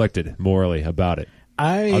I'm conflicted morally about it.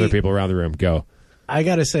 Other people around the room, go. I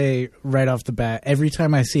gotta say right off the bat, every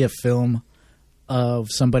time I see a film of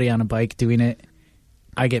somebody on a bike doing it,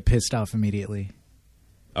 I get pissed off immediately.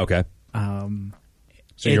 Okay.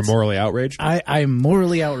 So you're It's- morally outraged? I'm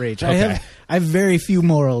morally outraged. Okay. I have very few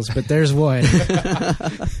morals, but there's one.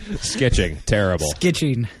 Sketching, terrible.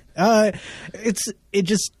 Skitching. It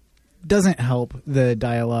just doesn't help the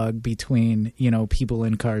dialogue between people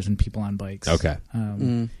in cars and people on bikes. Okay.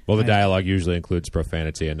 Well, the dialogue usually includes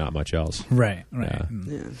profanity and not much else. Right. Yeah.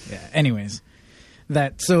 Yeah. Anyways,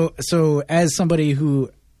 so as somebody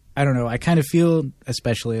who I don't know, I kind of feel,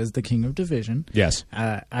 especially as the king of division. Yes.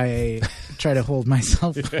 I try to hold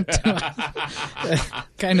myself to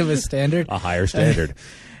kind of a standard. A higher standard.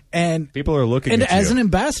 And People are looking and at you. as an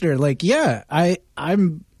ambassador, like, yeah,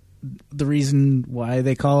 I'm the reason why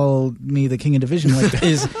they call me the king of division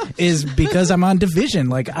is because I'm on division.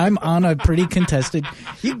 Like I'm on a pretty contested.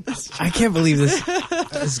 I can't believe this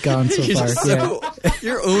has gone so You're far. just Yeah.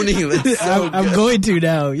 you're owning it. So I'm going to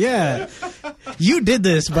now. Yeah, you did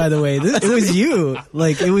this, by the way. It was you.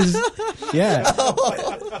 Like it was. Yeah,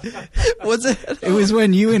 was it? it was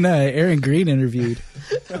when you and Aaron Green interviewed.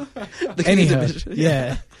 The Anyhow, division.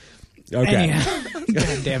 yeah. Okay. Anyhow,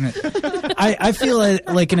 God damn it! I feel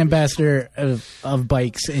like an ambassador of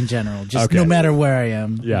bikes in general, just Okay. no matter where I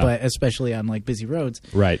am, Yeah. but especially on like busy roads.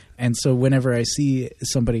 Right. And so whenever I see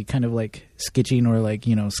somebody kind of like skitching or like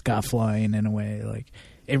scofflying in a way, like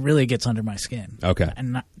it really gets under my skin. Okay.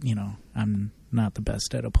 And not I'm not the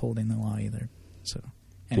best at upholding the law either. So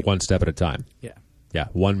anyway, One step at a time. yeah. Yeah.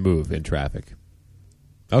 One move in traffic.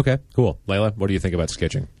 Okay. Cool. Layla, what do you think about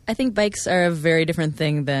sketching? I think bikes are a very different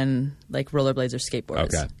thing than like rollerblades or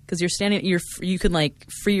skateboards. Okay. Because you're standing, you can like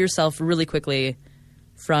free yourself really quickly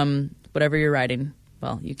from whatever you're riding.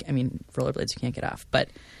 Well, rollerblades you can't get off, but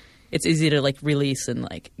it's easy to like release and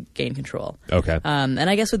like gain control. Okay. And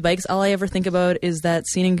I guess with bikes, all I ever think about is that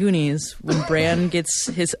scene in Goonies when Bran gets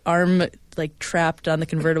his arm like trapped on the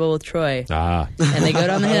convertible with Troy. And they go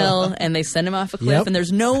down the hill and they send him off a cliff, Yep. and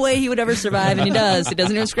there's no way he would ever survive, and he does. He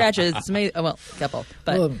doesn't even scratch it. It's amazing. Oh, well, a couple,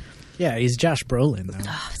 but Well, yeah, he's Josh Brolin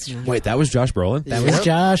though. Wait, that was Josh Brolin? That was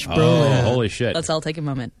Josh Oh, Brolin. holy shit. let's all take a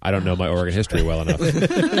moment. I don't know my Oregon history well enough.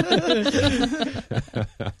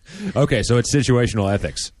 Okay, so it's situational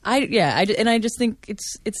ethics. I just think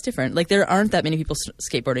it's different. Like there aren't that many people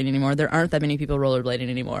skateboarding anymore. There aren't that many people rollerblading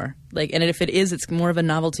anymore. Like, and if it is, it's more of a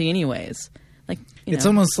novelty, anyways. Like It's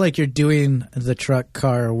almost like you're doing the truck,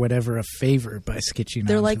 car, or whatever a favor by skitching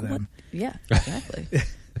they're onto like, them. what? Yeah, exactly.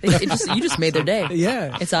 You just made their day.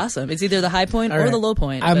 Yeah. It's awesome. It's either the high point All or right. the low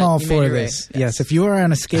point. I'm but all you for made your this. way. Yes, if you are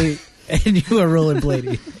on a skate and you are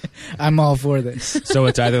rollerblading, I'm all for this. So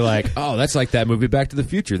it's either like, oh, that's like that movie Back to the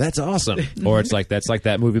Future. That's awesome. Or it's like, that's like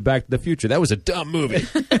that movie Back to the Future. That was a dumb movie.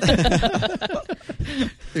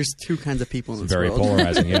 There's two kinds of people in this Very world.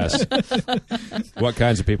 polarizing, yes. What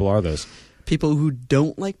kinds of people are those? People who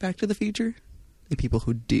don't like Back to the Future and people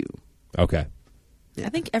who do. Okay. I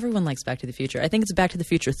think everyone likes Back to the Future. I think it's Back to the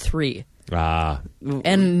Future 3.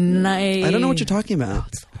 And I don't know what you're talking about. Oh,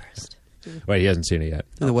 it's the worst. Wait, he hasn't seen it yet.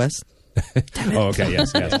 In the West? Oh, okay,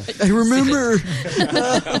 yes. I remember.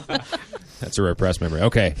 That's a repressed memory.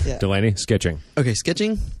 Okay, Yeah. Delaney, sketching. Okay,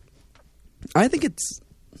 sketching. I think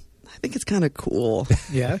it's kind of cool.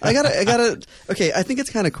 Yeah. I gotta. Okay, I think it's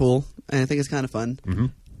kind of cool, and I think it's kind of fun. Mm-hmm.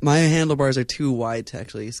 My handlebars are too wide to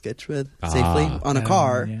actually sketch with safely on a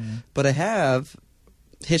car, yeah. but I have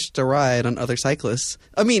hitched a ride on other cyclists.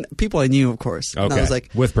 I mean, people I knew, of course. Okay, And I was like,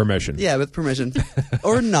 with permission. yeah, with permission,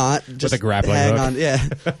 or not. Just a grappling hang hook. on. Yeah,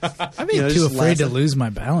 I'd be too just afraid to lasso. lose my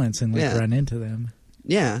balance and Yeah. run into them.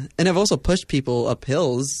 Yeah, and I've also pushed people up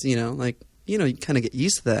hills. You kind of get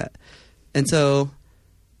used to that. And so,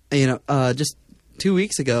 just 2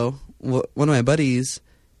 weeks ago, one of my buddies,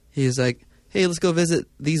 he was like, "Hey, let's go visit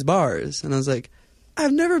these bars." And I was like,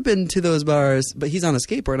 "I've never been to those bars," but he's on a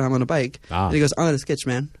skateboard and I'm on a bike. And he goes, "I'm gonna sketch,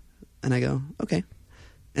 man." And I go, "Okay."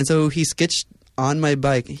 And so he sketched on my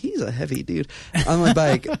bike. He's a heavy dude on my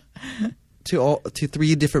bike to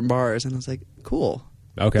 3 different bars, and I was like, "Cool."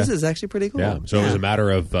 Okay. This is actually pretty cool. Yeah. So it was a matter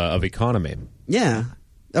of economy. Yeah,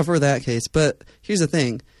 for that case. But here's the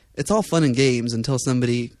thing. It's all fun and games until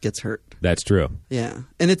somebody gets hurt. That's true. Yeah.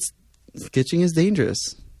 And sketching is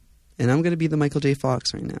dangerous. And I'm going to be the Michael J.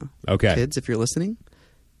 Fox right now. Okay. Kids, if you're listening.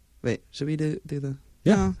 Wait, should we do the...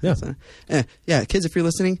 Yeah, No, yeah. that's not- yeah, kids, if you're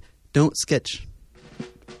listening, don't sketch.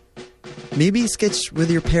 Maybe sketch with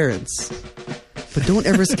your parents. But don't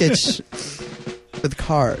ever sketch with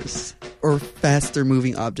cars or faster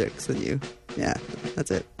moving objects than you. Yeah,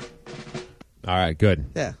 that's it. All right, good.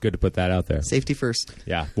 Yeah. Good to put that out there. Safety first.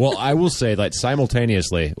 Yeah. Well, I will say, like,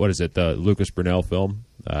 simultaneously, what is it, the Lucas Brunel film?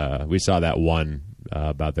 We saw that one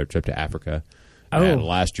about their trip to Africa. Oh. And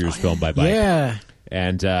last year's film by Bike. Yeah.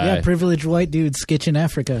 And Privileged white dude sketching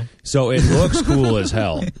Africa. so it looks cool as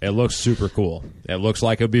hell. It looks super cool. It looks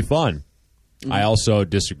like it would be fun. I also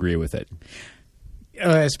disagree with it.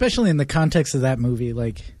 Especially in the context of that movie,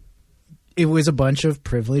 like, it was a bunch of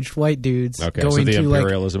privileged white dudes Okay, going so the to,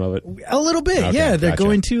 imperialism of it? a little bit, Okay, yeah. They're gotcha.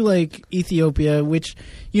 going to, like, Ethiopia, which,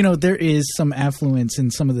 there is some affluence in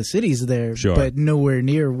some of the cities there, Sure. but nowhere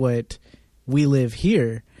near what we live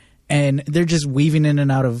here. And they're just weaving in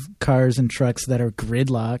and out of cars and trucks that are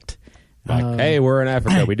gridlocked. Like, hey, we're in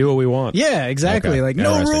Africa. We do what we want. Yeah, exactly. Okay, Like,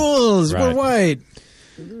 no interesting. rules. Right. We're white.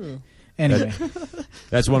 Anyway,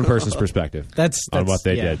 That's one person's perspective. that's on what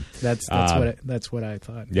they yeah, did. That's what I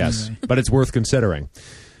thought. Yes, Anyway. but it's worth considering.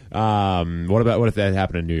 What if that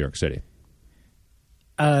happened in New York City?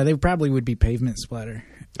 They probably would be pavement splatter.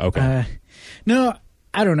 Okay. No,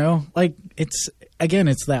 I don't know. Like, it's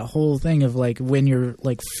that whole thing of, like, when you're,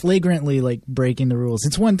 like, flagrantly, like, breaking the rules.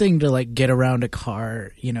 It's one thing to, like, get around a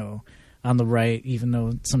car, on the right, even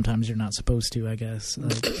though sometimes you're not supposed to, I guess.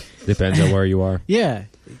 Like, Depends on where you are. yeah.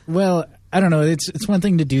 Well, I don't know. It's one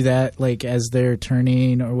thing to do that, like, as they're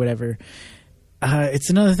turning or whatever.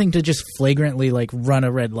 It's another thing to just flagrantly, like, run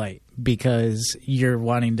a red light because you're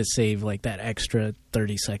wanting to save, like, that extra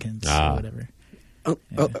 30 seconds or whatever.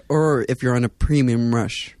 Or if you're on a premium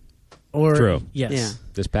rush. Or, True. yes. Yeah.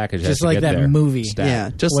 This package has Just to like get that there. movie. Stat. Yeah,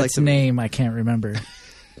 just What's like the name? I can't remember.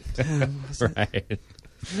 Right.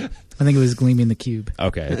 I think it was Gleaming the Cube.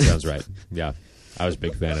 Okay, that sounds right. Yeah, I was a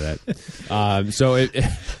big fan of that. So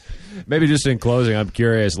maybe just in closing, I'm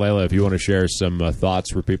curious, Laela, if you want to share some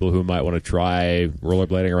thoughts for people who might want to try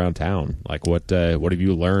rollerblading around town. Like, what have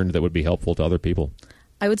you learned that would be helpful to other people?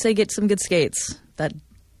 I would say get some good skates. That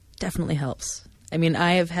definitely helps. I mean,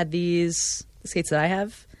 I have had these skates that I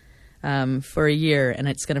have for a year, and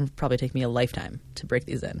it's going to probably take me a lifetime to break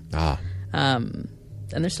these in.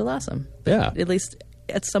 And they're still awesome. But Yeah. at least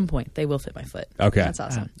at some point, they will fit my foot. Okay. That's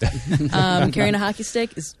awesome. Carrying a hockey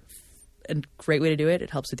stick is a great way to do it. It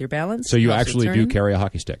helps with your balance. So It you helps with actually do turning. carry a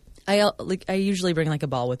hockey stick? I usually bring like a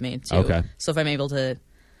ball with me too. Okay. So if I'm able to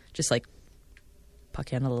just like puck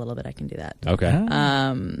handle a little bit, I can do that.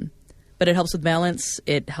 Okay. But it helps with balance.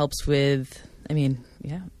 It helps with, I mean,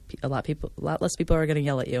 yeah, a lot less people are going to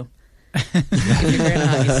yell at you if you're carrying a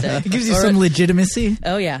hockey stick. It gives you some legitimacy.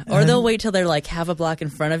 Oh yeah, or they'll wait till they're like half a block in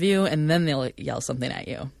front of you, and then they'll yell something at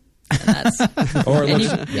you. And that's, Or it and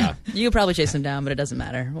looks, yeah. you could probably chase them down, but it doesn't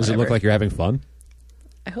matter. Does it look Whatever. like you're having fun?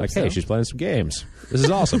 I hope Like, so. hey, she's playing some games. This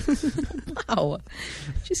is awesome. Wow,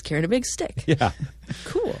 she's carrying a big stick. Yeah.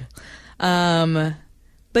 Cool.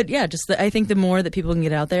 But yeah, I think the more that people can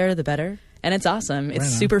get out there, the better. And it's awesome. It's Right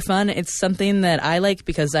on. super fun. It's something that I like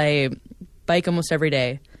because I bike almost every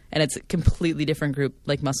day, and it's a completely different group,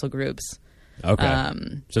 like muscle groups. Okay.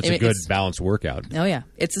 So it's a good balanced workout. Oh yeah,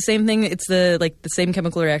 it's the same thing. It's the same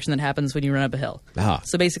chemical reaction that happens when you run up a hill.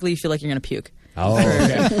 So basically, you feel like you're going to puke. Oh,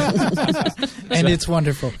 okay. And it's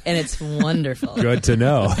wonderful. And it's wonderful. Good to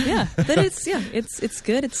know. Yeah, but it's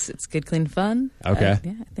good. It's good, clean fun. Okay.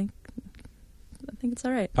 I think it's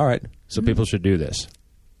all right. All right. So people should do this.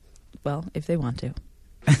 Well, if they want to,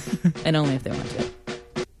 and only if they want to.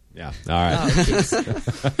 Yeah. All right.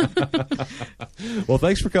 Well,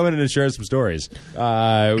 thanks for coming in and sharing some stories.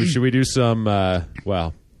 Should we do some?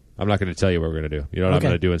 Well, I'm not going to tell you what we're going to do. You know what I'm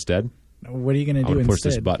going to do instead? What are you going to do I'm instead? Push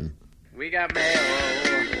this button. We got mail.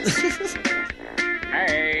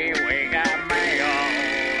 Hey, we got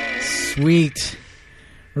mail. Sweet.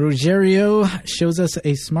 Rogerio shows us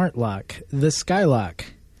a smart lock, the Skylock.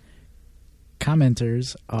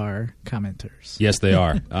 Commenters are commenters. Yes, they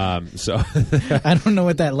are. So I don't know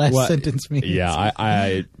what that last sentence means. Yeah,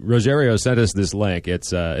 Rogerio sent us this link.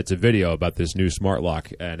 It's a video about this new smart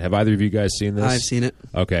lock. And have either of you guys seen this? I've seen it.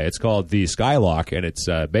 Okay, it's called the Skylock, and it's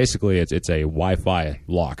basically it's a Wi-Fi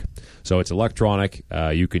lock. So it's electronic.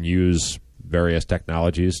 You can use various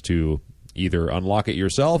technologies to either unlock it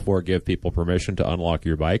yourself or give people permission to unlock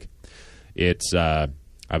your bike. It's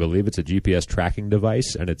I believe it's a GPS tracking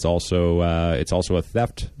device, and it's also a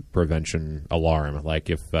theft prevention alarm. Like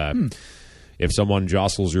if someone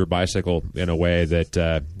jostles your bicycle in a way that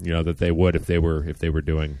that they would if they were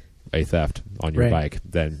doing a theft on your bike,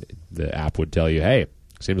 then the app would tell you, "Hey,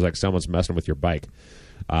 seems like someone's messing with your bike."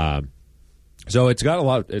 So it's got a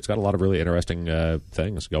lot of really interesting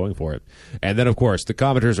things going for it. And then, of course, the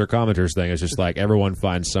commenters are commenters thing is just like everyone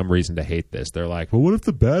finds some reason to hate this. They're like, well, what if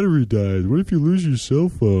the battery dies? What if you lose your cell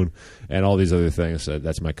phone? And all these other things.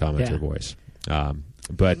 That's my commenter voice.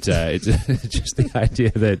 But it's just the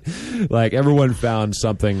idea that like everyone found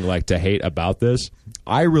something like to hate about this.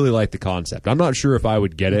 I really like the concept. I'm not sure if I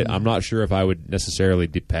would get it. I'm not sure if I would necessarily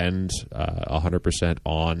depend 100%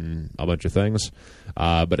 on a bunch of things.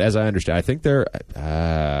 But as I understand, I think they're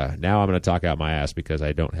now I'm going to talk out my ass because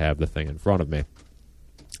I don't have the thing in front of me.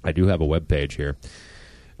 I do have a web page here.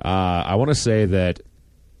 I want to say that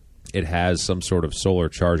it has some sort of solar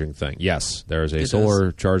charging thing. Yes, there is a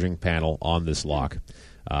solar charging panel on this lock,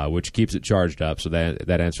 which keeps it charged up. So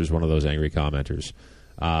that answers one of those angry commenters.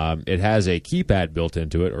 It has a keypad built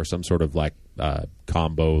into it or some sort of like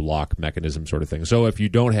combo lock mechanism sort of thing. So if you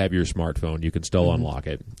don't have your smartphone, you can still unlock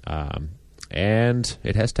it. And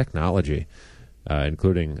it has technology,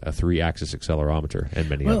 including a 3-axis accelerometer and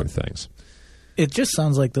many other things. It just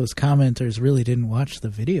sounds like those commenters really didn't watch the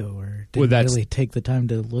video or didn't really take the time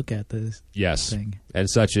to look at this thing. And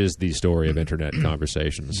such is the story of internet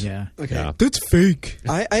conversations. Yeah. Okay. Yeah. That's fake.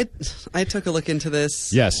 I took a look into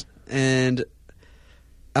this. Yes. And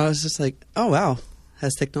I was just like, oh, wow.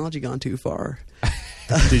 Has technology gone too far?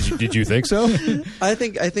 Did you think so? I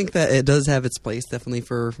think that it does have its place, definitely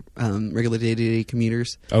for regular day-to-day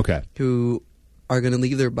commuters. Okay. Who are going to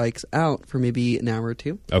leave their bikes out for maybe an hour or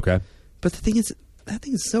two. Okay. But the thing is, that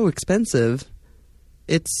thing is so expensive.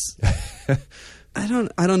 It's I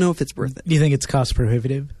don't know if it's worth it. Do you think it's cost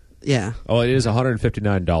prohibitive? Yeah. Oh, it is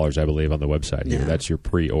 $159, I believe, on the website here. Yeah. That's your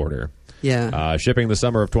pre-order. Yeah. Shipping the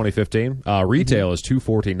summer of 2015. Retail is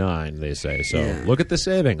 $249, they say. So look at the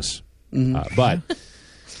savings. But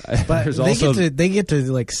there's they get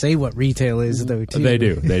to like say what retail is though too. They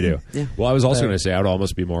do. Yeah. Well, I was also going to say I would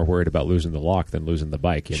almost be more worried about losing the lock than losing the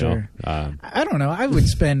bike. You know. I don't know. I would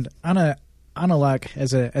spend on a lock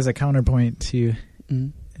as a counterpoint to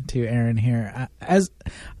Aaron here.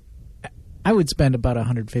 I would spend about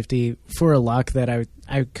 $150 for a lock that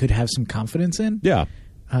I could have some confidence in. Yeah.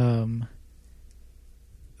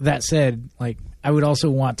 That said, like I would also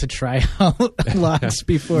want to try out locks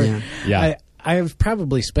before. Yeah. I've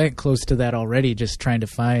probably spent close to that already, just trying to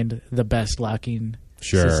find the best locking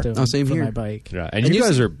system for my bike. Yeah, and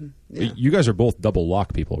you guys are both double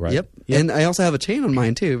lock people, right? Yep. And I also have a chain on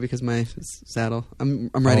mine too because my saddle.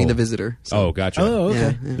 I'm riding the Visitor. So. Oh, gotcha. Oh,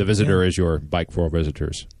 okay. Yeah. The Visitor is your bike for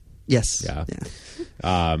visitors. Yes. Yeah.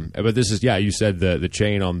 But this is you said the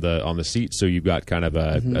chain on the seat, so you've got kind of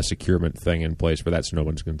a securement thing in place for that, so no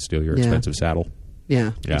one's going to steal your expensive saddle.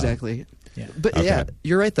 Yeah. Exactly. Yeah. But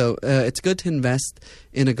you're right though. It's good to invest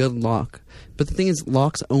in a good lock. But the thing is,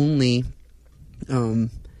 locks only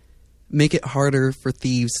make it harder for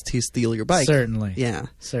thieves to steal your bike. Certainly. Yeah.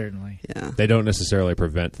 Certainly. Yeah. They don't necessarily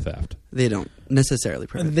prevent theft. They don't necessarily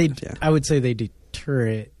prevent theft. Yeah. I would say they deter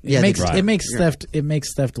it. It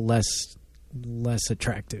makes theft less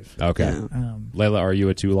attractive. Okay. Yeah. Laela, are you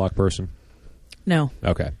a 2-lock person? No,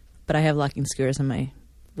 Okay. but I have locking skewers on my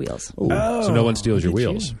wheels. So no one steals your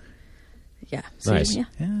wheels. Yeah. So, Nice. Yeah.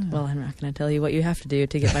 Yeah. Well, I'm not going to tell you what you have to do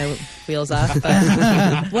to get my wheels off.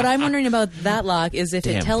 But what I'm wondering about that lock is if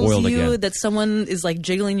Damn, it tells foiled you again. that someone is like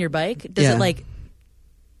jiggling your bike. Does Yeah. it like?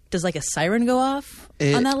 Does like a siren go off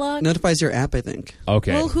It on that lock? notifies your app, I think.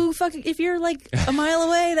 Okay. Well, who fucking? If you're like a mile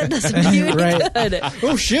away, that doesn't do you any Right. good.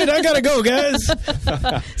 Oh shit! I gotta go, guys.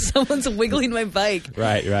 Someone's wiggling my bike.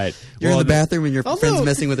 Right. You're in the bathroom and your Oh, friend's no.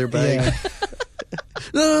 messing with her bike. Yeah.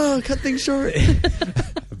 No, cut things short.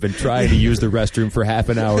 I've been trying to use the restroom for half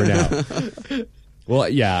an hour now. Well,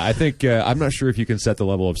 yeah, I think I'm not sure if you can set the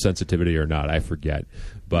level of sensitivity or not. I forget,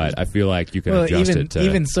 but I feel like you can Well, adjust even it. To,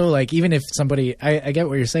 even so, like even if somebody, I get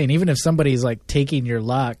what you're saying. Even if somebody's like taking your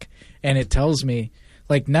lock and it tells me,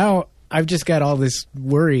 like now I've just got all this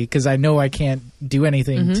worry because I know I can't do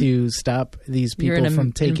anything to stop these You're people in from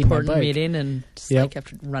an taking my important bike. meeting and just Yep. like have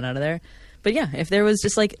to run out of there. But yeah, if there was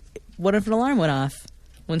just like, what if an alarm went off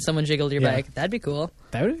when someone jiggled your Yeah. bike? That'd be cool.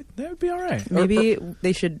 That would be all right. Maybe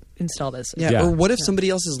they should install this. Yeah. Yeah. Or what if somebody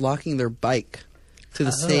else is locking their bike to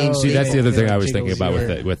the same See, that's the stable? other thing I was Jiggles thinking about with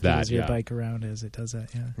your- that- with that, jiggles your yeah. bike around as it does that.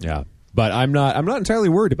 Yeah. Yeah, but I'm not entirely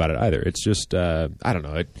worried about it either. It's just I don't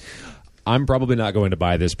know. I'm probably not going to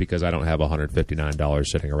buy this because I don't have $159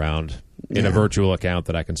 sitting around in a Yeah. virtual account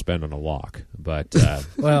that I can spend on a lock. But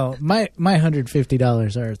Well, my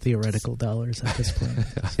 $150 are theoretical dollars at this point.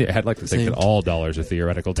 yeah, I'd like to think Same. that all dollars are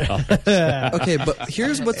theoretical dollars. Okay, but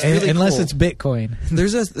here's what's really Unless cool. it's Bitcoin.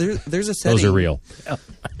 There's a setting. Those are real.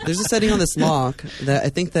 There's a setting on this lock that I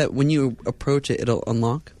think that when you approach it, it'll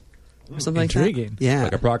unlock or something Intriguing. like that. Yeah.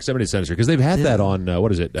 Like a proximity sensor, because they've had Yeah. that on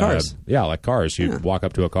what is it? Cars. Yeah, like cars. You Yeah. walk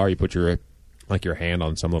up to a car, you put your hand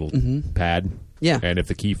on some little pad. Yeah. And if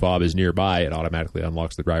the key fob is nearby, it automatically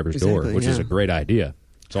unlocks the driver's door, Exactly, which is yeah. a great idea.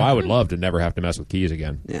 So I would love to never have to mess with keys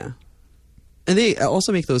again. Yeah. And they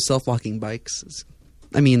also make those self-locking bikes.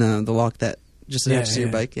 The lock that just attaches to your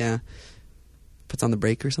yeah. bike, yeah. Puts on the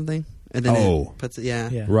brake or something. And then Oh. it puts it, yeah.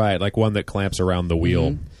 Yeah. Right, like one that clamps around the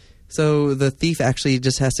wheel. So the thief actually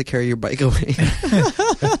just has to carry your bike away.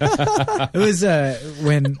 It was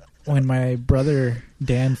when my brother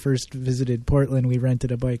Dan first visited Portland, we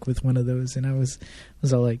rented a bike with one of those, and I was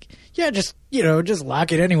all like, "Yeah, just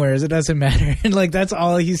lock it anywhere, as it doesn't matter." And like that's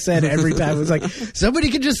all he said every time. It was like somebody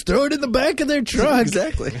could just throw it in the back of their truck.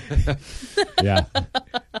 Exactly. Yeah.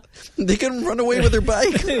 They can run away with their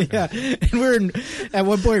bike. Yeah, and at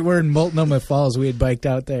one point we're in Multnomah Falls. We had biked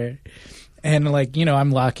out there, and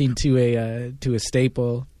I'm locking to a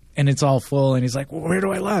staple. And it's all full, and he's like, "Well, where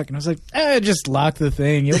do I lock?" And I was like, just lock the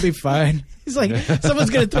thing. You'll be fine." He's like, "Someone's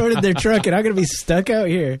going to throw it in their truck, and I'm going to be stuck out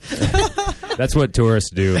here." That's what tourists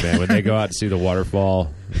do, man. When they go out to see the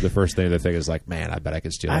waterfall, the first thing they think is like, "Man, I bet I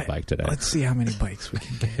could steal a bike today." Let's see how many bikes we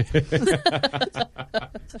can get.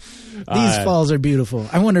 These falls are beautiful.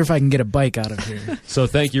 I wonder if I can get a bike out of here. So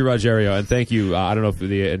thank you, Rogerio, and thank you. I don't know if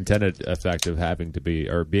the intended effect of having to be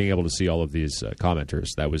or being able to see all of these commenters,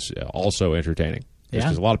 that was also entertaining. Yeah.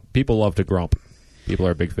 Because a lot of people love to grump. People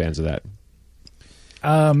are big fans of that.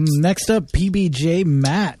 Next up, PBJ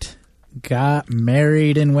Matt got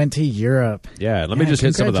married and went to Europe. Yeah, let me just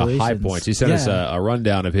hit some of the high congratulations. points. He sent us Yeah. a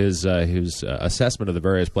rundown of his assessment of the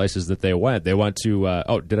various places that they went. They went to,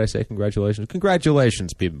 did I say congratulations?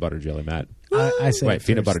 Congratulations, Peanut Butter Jelly Matt. I say Wait, it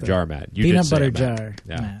peanut first, butter though. jar, Matt. You Peanut did say butter it, Matt. jar,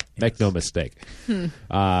 Yeah, Matt, make yes. no mistake.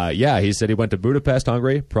 He said he went to Budapest,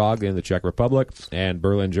 Hungary, Prague in the Czech Republic, and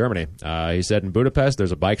Berlin, Germany. He said in Budapest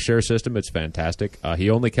there's a bike share system. It's fantastic. He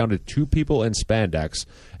only counted 2 people in spandex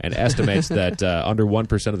and estimates that under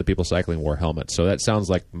 1% of the people cycling wore helmets. So that sounds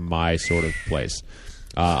like my sort of place.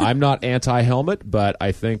 I'm not anti-helmet, but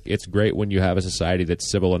I think it's great when you have a society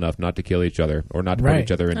that's civil enough not to kill each other or not to put Right.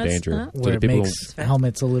 each other in That's danger. not- Where it that people makes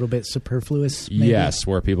helmets a little bit superfluous. Maybe. yes,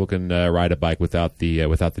 where people can ride a bike without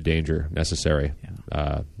the danger necessary.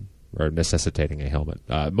 Or necessitating a helmet.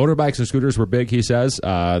 Motorbikes and scooters were big, he says.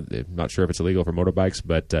 Not sure if it's illegal for motorbikes,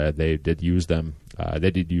 but they did use them. They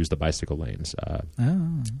did use the bicycle lanes.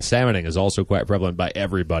 Salmoning is also quite prevalent by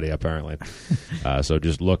everybody, apparently. So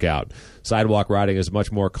just look out. Sidewalk riding is much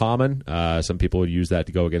more common. Some people would use that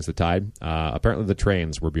to go against the tide. Apparently the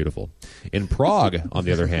trains were beautiful. In Prague, on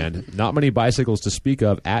the other hand, not many bicycles to speak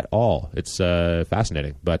of at all. It's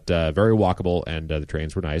fascinating, but very walkable, and the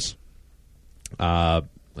trains were nice.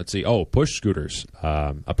 Let's see. Oh, push scooters.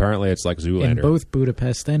 Apparently, it's like Zoolander. In both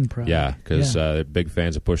Budapest and Prague. Yeah, because they're big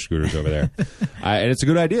fans of push scooters over there, and it's a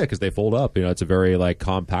good idea because they fold up. It's a very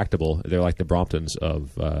compactable. They're like the Bromptons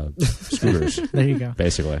of scooters. There you go.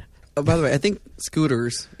 Basically. Oh, by the way, I think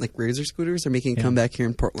scooters, like Razor scooters, are making a comeback here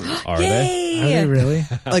in Portland. Are they Are they really?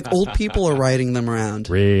 Like old people are riding them around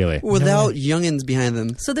really? without youngins behind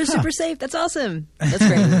them. So they're super safe. That's awesome. That's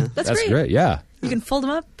great. That's great. great. Yeah. You can fold them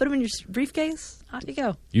up, put them in your briefcase. Off you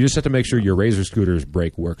go. You just have to make sure your Razor scooter's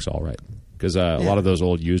brake works all right, because a lot of those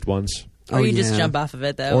old used ones. Or you just jump off of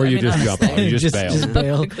it, though. Or you just jump off. You just bail. Just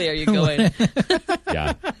bail. How quickly are you going?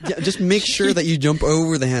 Yeah. Yeah, just make sure that you jump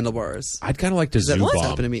over the handlebars. I'd kind of like to zoo That's bomb.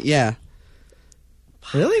 happened to me. Yeah.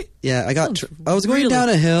 Really? Yeah, I got. Sounds I was going really down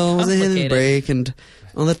a hill, was a hidden complicated. break, and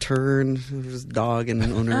on the turn, there was dog and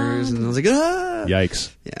owners, and I was like, ah!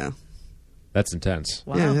 Yikes. Yeah. That's intense.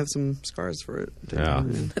 Wow. Yeah, I have some scars for it. Yeah.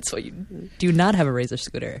 That's why you do not have a Razor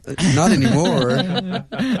scooter. Not anymore.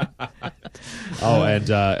 Oh,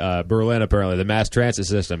 and Berlin, apparently, the mass transit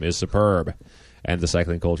system is superb, and the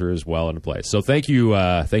cycling culture is well in place. So thank you,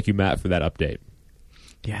 Matt, for that update.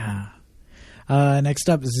 Yeah. Next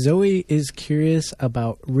up, Zoe is curious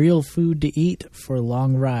about real food to eat for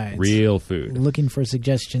long rides. Real food. Looking for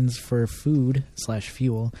suggestions for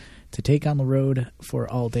food/fuel to take on the road for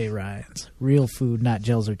all-day rides. Real food, not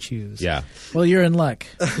gels or chews. Yeah, Well, you're in luck.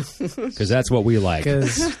 because that's what we like.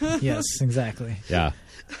 Because, yes, exactly. Yeah.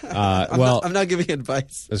 I'm not giving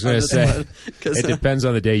advice. I was going to say, because it depends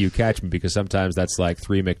on the day you catch me, because sometimes that's like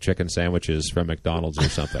 3 McChicken sandwiches from McDonald's or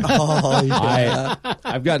something. oh, yeah.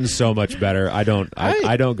 I've gotten so much better. I don't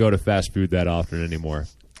go to fast food that often anymore.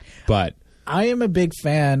 But I am a big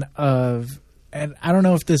fan of, and I don't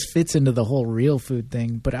know if this fits into the whole real food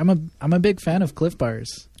thing, but I'm a big fan of Cliff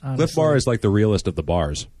Bars. Honestly. Cliff Bar is like the realest of the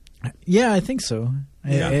bars. Yeah, I think so.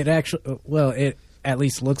 Yeah. It actually, well, it at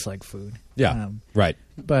least looks like food. Yeah, right.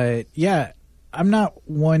 But yeah, I'm not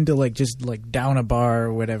one to just down a bar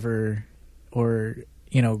or whatever, or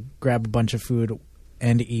grab a bunch of food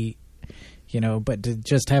and eat, but to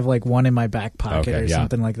just have one in my back pocket or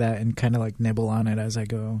something like that, and kind of nibble on it as I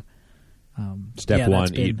go. Step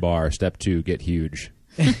 1, eat bar. Step 2, get huge.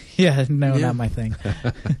 Yeah, no, not my thing.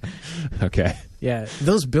 Okay. Yeah,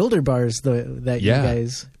 those builder bars that you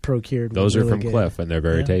guys procured. Those were are really from good. Cliff, and they're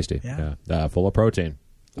very tasty. Yeah. Full of protein.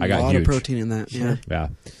 I got a lot huge. of protein in that. Yeah. Yeah.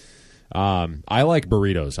 I like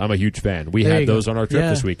burritos. I'm a huge fan. We There had you go. those on our trip Yeah.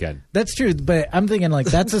 this weekend. That's true, but I'm thinking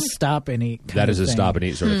that's a stop and eat. That is a stop and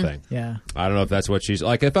eat sort of thing. Yeah. I don't know if that's what she's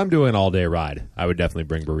like. If I'm doing an all day ride, I would definitely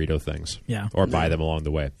bring burrito things. Yeah. Or buy them along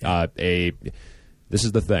the way. This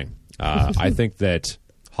is the thing. I think that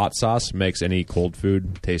hot sauce makes any cold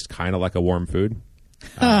food taste kind of like a warm food.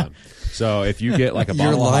 So if you get a bottle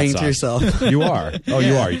You're of lying hot to sauce, yourself. you are. Oh,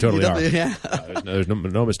 you are. You totally are. Yeah. There's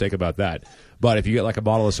no mistake about that. But if you get a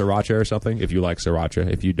bottle of sriracha or something, if you like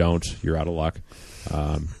sriracha, if you don't, you're out of luck.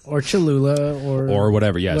 Or Cholula Or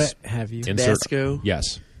whatever. Yes. What have you? Tabasco.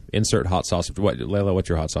 Yes. Insert hot sauce. Laela, what's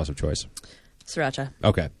your hot sauce of choice? Sriracha.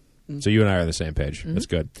 Okay. So you and I are on the same page. That's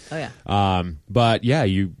good. Oh, yeah. But yeah,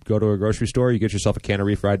 you go to a grocery store, you get yourself a can of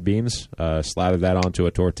refried beans, slather that onto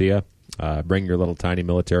a tortilla, bring your little tiny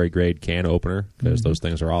military grade can opener, because those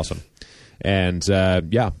things are awesome. And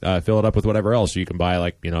fill it up with whatever else. You can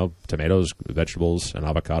buy tomatoes, vegetables, and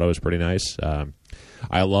avocado is pretty nice.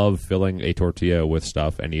 I love filling a tortilla with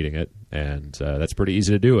stuff and eating it, and that's pretty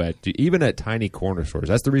easy to do even at tiny corner stores.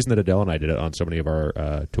 That's the reason that Adele and I did it on so many of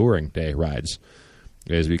our touring day rides.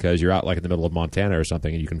 Is because you're out in the middle of Montana or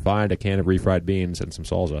something, and you can find a can of refried beans and some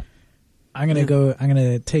salsa. I'm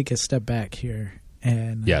gonna take a step back here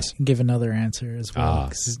and give another answer as well.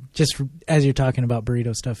 'Cause just as you're talking about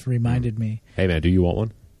burrito stuff, reminded me. Hey man, do you want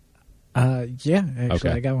one? Yeah, actually, Okay.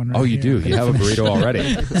 I got one. Right Oh, you here. do. You have a burrito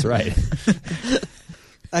already. That's right.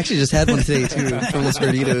 I actually just had one today too from Los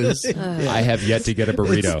Perditos. I have yet to get a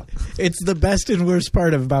burrito. It's the best and worst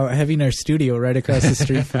part about having our studio right across the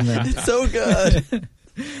street from them. It's so good.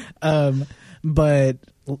 But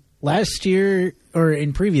last year, or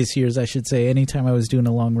in previous years, I should say, anytime I was doing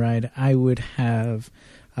a long ride, I would have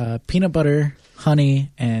peanut butter,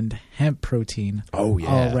 honey, and hemp protein. Oh, yeah.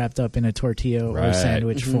 All wrapped up in a tortilla or Right.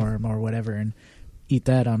 sandwich form or whatever, and eat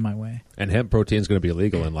that on my way. And hemp protein is going to be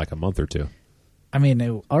illegal in a month or two. I mean, it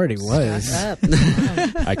already was. Up.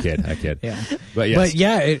 I kid. Yeah. But yes, But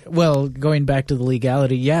yeah, going back to the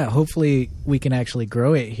legality, hopefully we can actually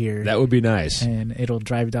grow it here. that would be nice. And it'll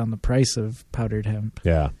drive down the price of powdered hemp.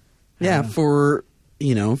 Yeah. Yeah, for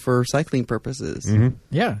cycling purposes. Mm-hmm.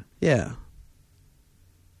 Yeah. Yeah.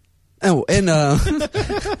 Oh, and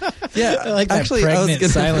yeah, I like that actually, pregnant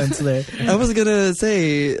silence there. I was gonna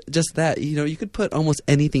say just that. You could put almost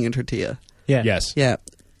anything in tortilla. Yeah. Yes. Yeah,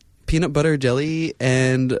 peanut butter jelly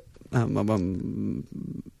and I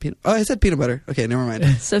said peanut butter. Okay, never mind.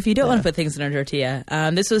 So if you don't want to put things in a tortilla,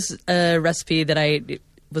 this was a recipe that it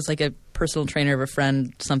was like a personal trainer of a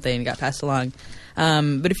friend, something got passed along.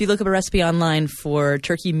 But if you look up a recipe online for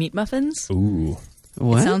turkey meat muffins, Ooh.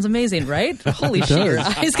 What? It sounds amazing, right? Holy shit, your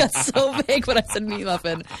eyes got so big when I said meat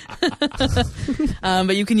muffin.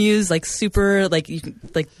 But you can use like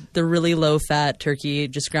like the really low fat turkey,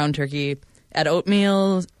 just ground turkey, add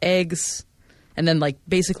oatmeal, eggs, and then like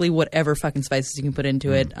basically whatever fucking spices you can put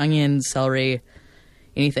into it, onions, celery,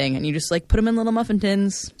 anything, and you just like put them in little muffin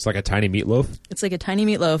tins. It's like a tiny meatloaf. It's like a tiny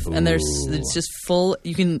meatloaf, and it's just full.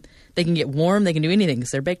 They can get warm. They can do anything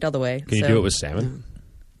because they're baked all the way. Can you do it with salmon?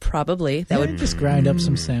 Probably. That would just grind up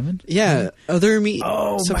some salmon. Yeah, other meat.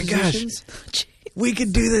 Oh my gosh. substitutions? We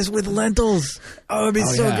could do this with lentils. Oh, it'd be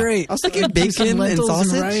so yeah. great. I was thinking Some bacon and lentils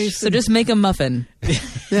sausage. rice. So just make a muffin,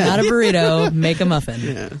 Yeah. not a burrito. Make a muffin.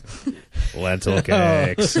 Yeah. Lentil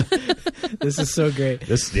cakes. This is so great.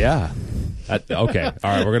 Yeah. Okay. All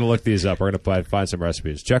right. We're going to look these up. We're going to find some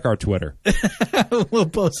recipes. Check our Twitter. We'll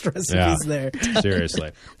post recipes there.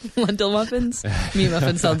 Seriously. Lentil muffins. Meat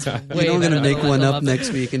muffin sounds way You know, I'm better gonna make than a one lentil up muffin.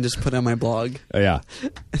 next week and just put it on my blog. Yeah.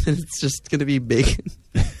 And it's just gonna be bacon,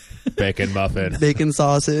 Bacon muffin. bacon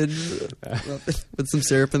sausage with some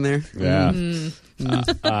syrup in there. Yeah.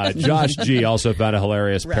 Josh G also found a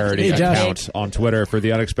hilarious parody Hey, Josh. account on Twitter for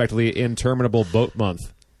the unexpectedly interminable boat month.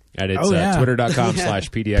 And it's Oh, yeah. twitter.com/PDX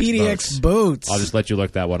PDX boats. I'll just let you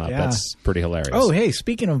look that one up. Yeah. That's pretty hilarious. Oh, hey,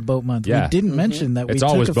 speaking of boat month, Yeah. we didn't mention that we It's took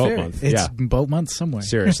always a boat ferry. month. It's Yeah. boat month somewhere.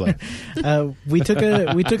 Seriously. We took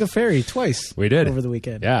a ferry twice. We did. over the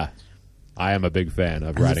weekend. Yeah. I am a big fan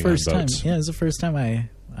of It was riding the first on time. boats. Yeah, it was the first time I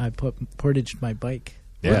portaged my bike.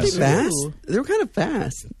 Were they Yes. fast? Ooh. They were kind of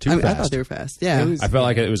fast. Too I fast. thought they were fast. Yeah. It was- I felt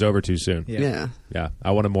like it was over too soon. Yeah. yeah. Yeah.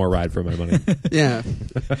 I wanted more ride for my money. Yeah.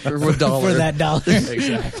 For $1. For that dollar.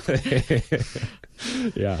 Exactly.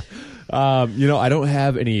 Yeah. I don't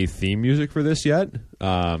have any theme music for this yet,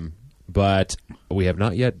 but we have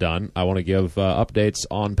not yet done. I want to give updates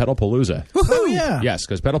on Pedalpalooza. Oh, yeah. Yes,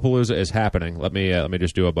 because Pedalpalooza is happening. Let me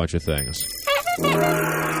just do a bunch of things.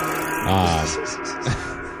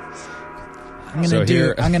 I'm So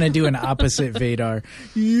here- gonna do an opposite Vadar.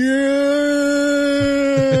 Yeah.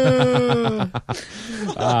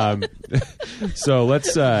 So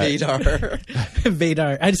let's Vadar.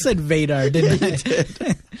 Vadar. I just said Vadar, didn't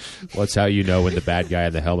I? What's how you know when the bad guy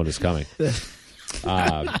in the helmet is coming.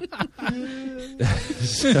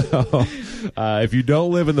 If you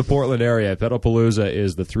don't live in the Portland area, Pedalpalooza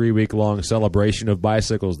is the 3-week-long celebration of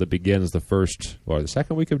bicycles that begins the first or the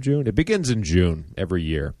second week of June. It begins in June every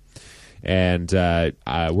year. And we're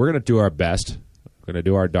going to do our best. We're going to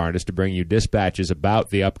do our darndest to bring you dispatches about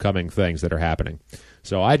the upcoming things that are happening.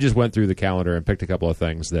 So I just went through the calendar and picked a couple of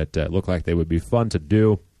things that look like they would be fun to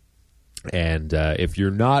do. And if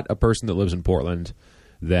you're not a person that lives in Portland,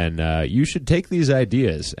 then you should take these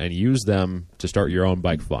ideas and use them to start your own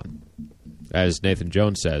bike fun. As Nathan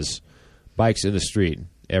Jones says, bikes in the street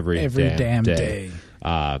every damn day.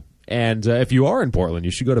 And if you are in Portland,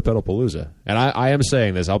 you should go to Pedalpalooza. And I am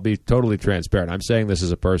saying this. I'll be totally transparent. I'm saying this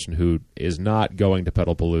as a person who is not going to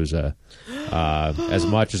Pedalpalooza as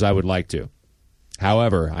much as I would like to.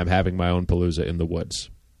 However, I'm having my own palooza in the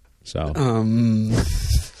woods. So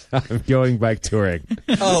I'm going bike touring.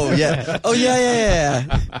 Oh, yeah. Oh, yeah.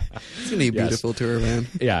 It's going to be a Yes. beautiful tour, man.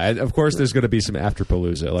 Yeah, and of course there's going to be some after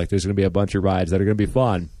palooza. Like there's going to be a bunch of rides that are going to be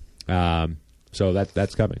fun. So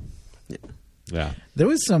that's coming. Yeah. There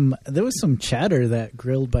was some chatter that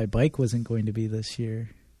Grilled by Bike wasn't going to be this year.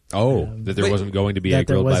 Oh, that there wait, wasn't going to be a That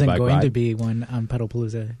there grilled by wasn't bike going ride. to be one on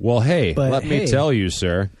Pedalpalooza. Well, hey, But let me hey. tell you,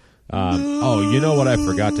 sir. You know what I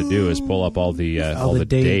forgot to do is pull up all the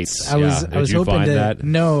dates. I was Did I was you hoping find to. that?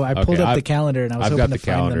 No, I pulled Okay, up the calendar and I was I've hoping got to the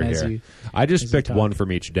find calendar them as here. you. I just as you picked talk. one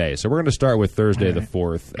from each day. So we're going to start with Thursday All the right.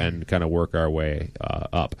 4th and kind of work our way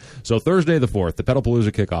up. So Thursday the 4th, the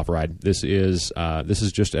Pedalpalooza kickoff ride. This is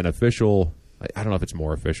just an official. I don't know if it's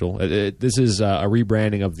more official. This is a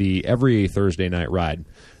rebranding of the every Thursday night ride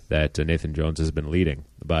that Nathan Jones has been leading.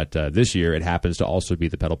 But this year it happens to also be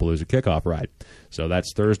the Pedalpalooza kickoff ride. So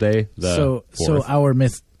that's Thursday the 4th. So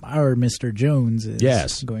our Mr. Jones is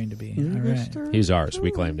Yes. going to be all right. He's ours.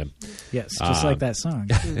 We claimed him. Yes, just like that song.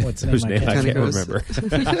 What's the Whose name? name I Kinda can't goes- remember.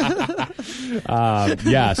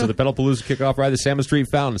 So the Pedalpalooza kickoff ride, the Salmon Street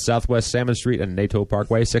Fountain, Southwest Salmon Street and NATO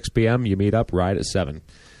Parkway, 6 p.m. You meet up, ride at 7.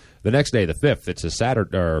 The next day, the 5th, it's a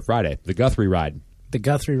Saturday or Friday, the Guthrie ride. The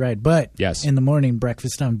Guthrie ride, but Yes. in the morning,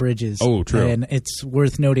 breakfast on bridges. Oh, true. And it's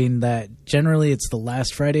worth noting that generally it's the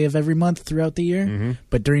last Friday of every month throughout the year,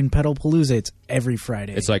 but during Pedalpalooza, it's every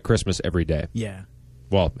Friday. It's like Christmas every day. yeah.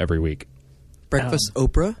 Well, every week. Breakfast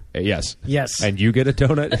Oprah. Yes. Yes. And you get a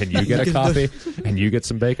donut, and you get a coffee, and you get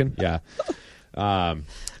some bacon. Yeah.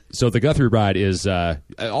 So the Guthrie ride is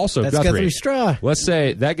also That's Guthrie Straw. Let's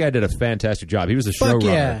say that guy did a fantastic job. He was the Fuck showrunner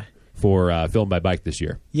yeah. for Film by Bike this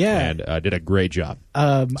year. Yeah. And did a great job.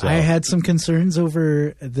 I had some concerns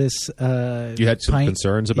over this. You had some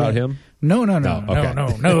concerns about him? No. Okay.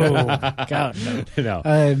 God, no.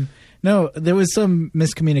 No. No, there was some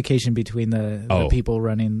miscommunication between the people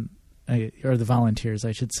running, or the volunteers,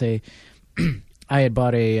 I should say. I had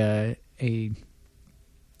bought a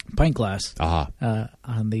pint glass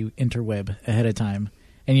on the interweb ahead of time,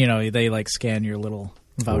 and they like scan your little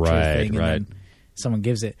voucher thing, and then someone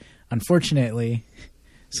gives it. Unfortunately,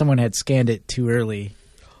 someone had scanned it too early,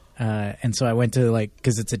 and so I went to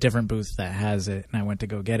because it's a different booth that has it, and I went to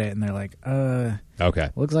go get it, and they're like, okay,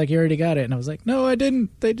 looks like you already got it, and I was like, no, I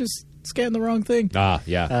didn't. They just scanned the wrong thing.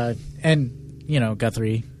 Yeah. And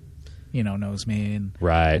Guthrie, knows me, and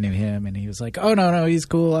right. I knew him, and he was like, oh no, he's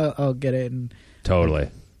cool. I'll get it. And totally.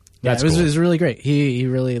 It was really great. He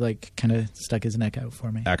really kind of stuck his neck out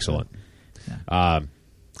for me. Excellent. Yeah.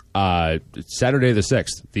 Saturday the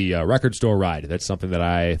 6th, the record store ride. That's something that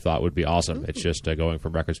I thought would be awesome. It's just going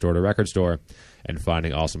from record store to record store and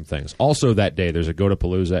finding awesome things. Also that day, there's a Go to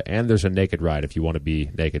Palooza and there's a naked ride if you want to be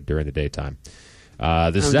naked during the daytime.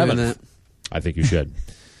 The 7th, I think you should.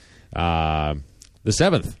 The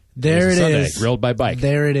 7th. There it Sunday, is. Grilled by Bike.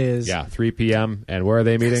 There it is. Yeah, 3 p.m. And where are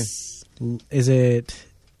they meeting? Is it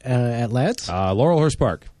at Ladd's? Laurelhurst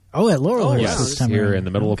Park. Oh, at Laurelhurst Yes, this time here around. in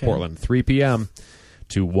the middle of Portland. 3 p.m.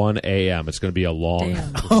 to 1 a.m. It's going to be a long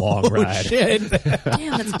ride. Shit.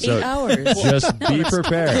 Damn, that's 8 hours. Just be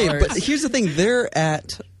prepared. Hey, but here's the thing: they're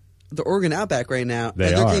at the Oregon Outback right now, They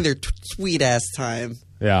and they're are. getting their sweet ass time.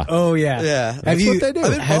 Yeah. Oh yeah. Yeah. Have That's you what they do.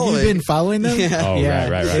 have you been following them? Yeah. Oh,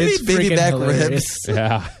 right. It's Baby freaking back hilarious.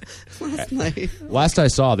 Yeah. Last night. Last I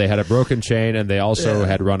saw, they had a broken chain, and they also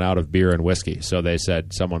had run out of beer and whiskey. So they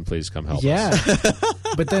said, "Someone please come help us." Yeah.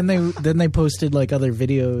 But then they posted other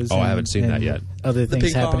videos. Oh, I and- haven't seen that and yet. Other things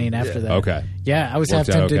ping pong? happening after Yeah. that. Okay. Yeah, I was half Worked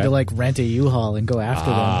out tempted okay? to rent a U-Haul and go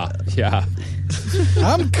after Yeah. them.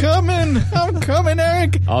 I'm coming,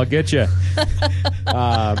 Eric. I'll get you.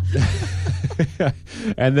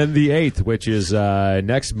 And then the 8th, which is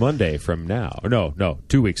next Monday from now. No,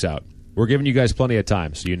 2 weeks out. We're giving you guys plenty of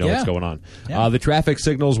time, so you know what's going on. Yeah. The Traffic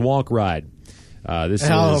Signals Wonk Ride. This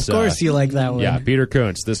Oh, is, of course you like that one. Yeah, Peter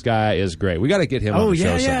Kuntz. This guy is great. We got to get him on the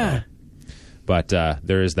show someday. But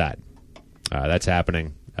there is that. That's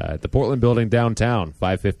happening at the Portland Building downtown,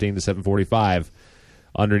 5:15 to 7:45,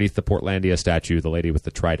 underneath the Portlandia statue, the lady with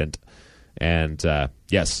the trident. And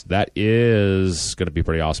yes, that is going to be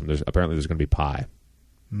pretty awesome. Apparently there's going to be pie.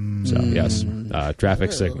 So yes,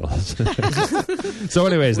 traffic signals. So,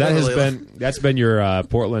 anyways, that's been your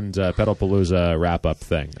Portland Pedalpalooza wrap up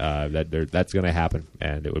thing. That's going to happen,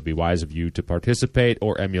 and it would be wise of you to participate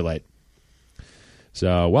or emulate.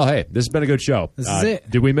 So, well, hey, this has been a good show. This is it.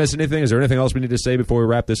 Did we miss anything? Is there anything else we need to say before we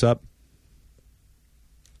wrap this up?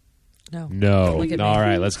 No. No. Look at me. All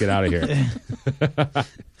right, let's get out of here.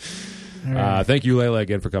 Thank you, Laela,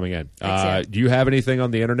 again for coming in. Thanks, Do you have anything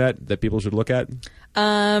on the internet that people should look at?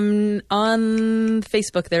 On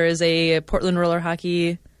Facebook, there is a Portland roller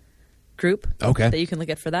hockey group that you can look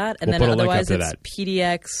at for that. And We'll then put a link otherwise up to it's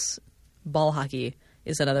PDX ball hockey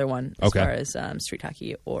is another one as far as street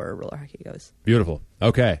hockey or roller hockey goes. Beautiful.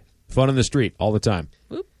 Okay. Fun in the street all the time.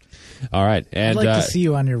 Whoop. All right. And I'd like to see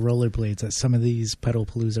you on your rollerblades at some of these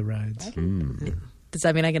Pedalpalooza rides. Does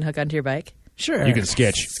that mean I can hook onto your bike? Sure. you can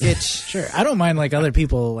sketch. Sure. I don't mind other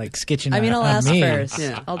people sketching. I mean, I'll on ask me. first.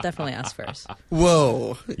 Yeah. I'll definitely ask first.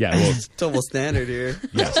 Whoa. Yeah. Well, Double standard here.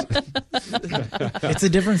 yes. It's a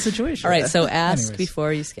different situation. All right, so ask Anyways.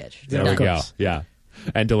 before you sketch. There Of we go. course. Yeah.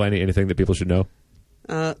 And Delaney, anything that people should know?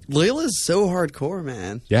 Laela's so hardcore,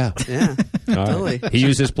 man. Yeah. Yeah. All right. Totally. He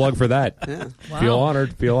used his plug for that. Yeah. Wow. Feel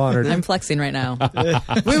honored. Feel honored. I'm flexing right now.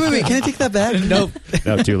 Wait. Can I take that back? Nope.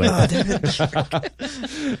 No, too late.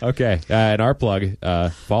 Okay. And our plug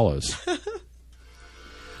follows.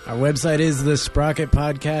 Our website is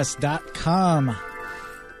thesprocketpodcast.com.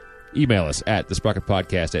 Email us at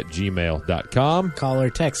thesprocketpodcast@gmail.com. Call or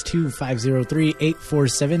text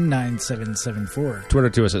 2503-847-9774. Twitter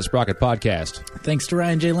to us at Sprocket Podcast. Thanks to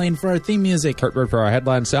Ryan J. Lane for our theme music. Kurtbird for our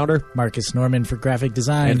headline sounder. Marcus Norman for graphic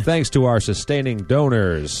design. And thanks to our sustaining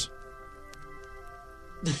donors.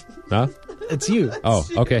 Huh? It's you. Oh,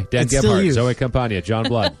 okay. Dan It's still Gebhardt, you. Zoe Campagna, John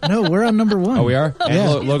Blood. No, we're on number one. Oh, we are? And Yeah.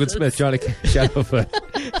 Logan Smith, Johnny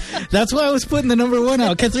Shadowfoot. That's why I was putting the number one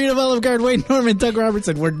out. Katharina of Olive Garden, Wayne Norman, Doug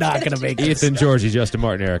Robertson. We're not going to make it. Ethan Georgie, Justin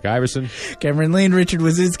Martin, Eric Iverson. Cameron Lane, Richard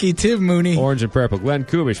Wazinski, Tim Mooney, Orange and Purple, Glenn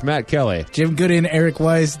Kubish, Matt Kelly. Jim Gooden, Eric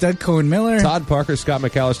Wise, Doug Cohen-Miller. Todd Parker, Scott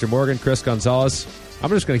McAllister Morgan, Chris Gonzalez. I'm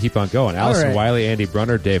just going to keep on going. Allison right. Wiley, Andy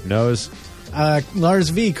Brunner, Dave Knows. Lars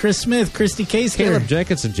V, Chris Smith, Christy Caster. Caleb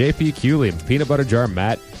Jenkins and JP Cooley, Peanut Butter Jar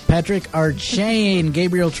Matt, Patrick Archain,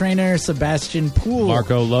 Gabriel Trainer, Sebastian Poole,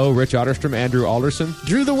 Marco Lowe, Rich Otterstrom, Andrew Alderson,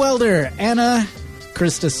 Drew the Welder, Anna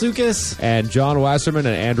Krista Sukis, and John Wasserman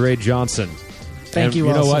and Andre Johnson. Thank you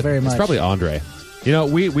all so very much. It's probably Andre. You know,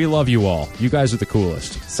 we love you all. You guys are the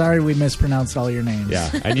coolest. Sorry we mispronounced all your names.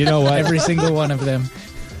 Yeah, and you know what? Every single one of them.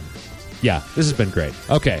 Yeah, this has been great.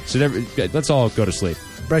 Okay, so let's all go to sleep.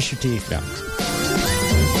 Brush your teeth. Yeah.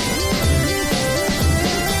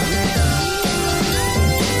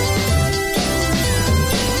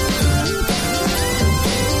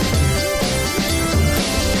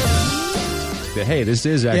 Hey, this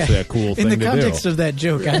is actually a cool thing to do. In the context of that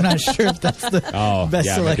joke, I'm not sure if that's the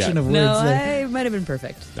best selection of words No, there. I might have been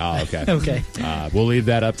perfect. Oh, okay. Okay. We'll leave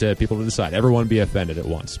that up to people to decide. Everyone be offended at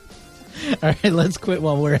once. All right, let's quit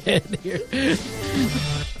while we're ahead here.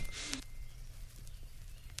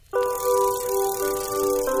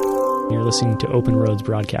 You're listening to Open Roads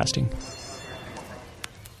Broadcasting.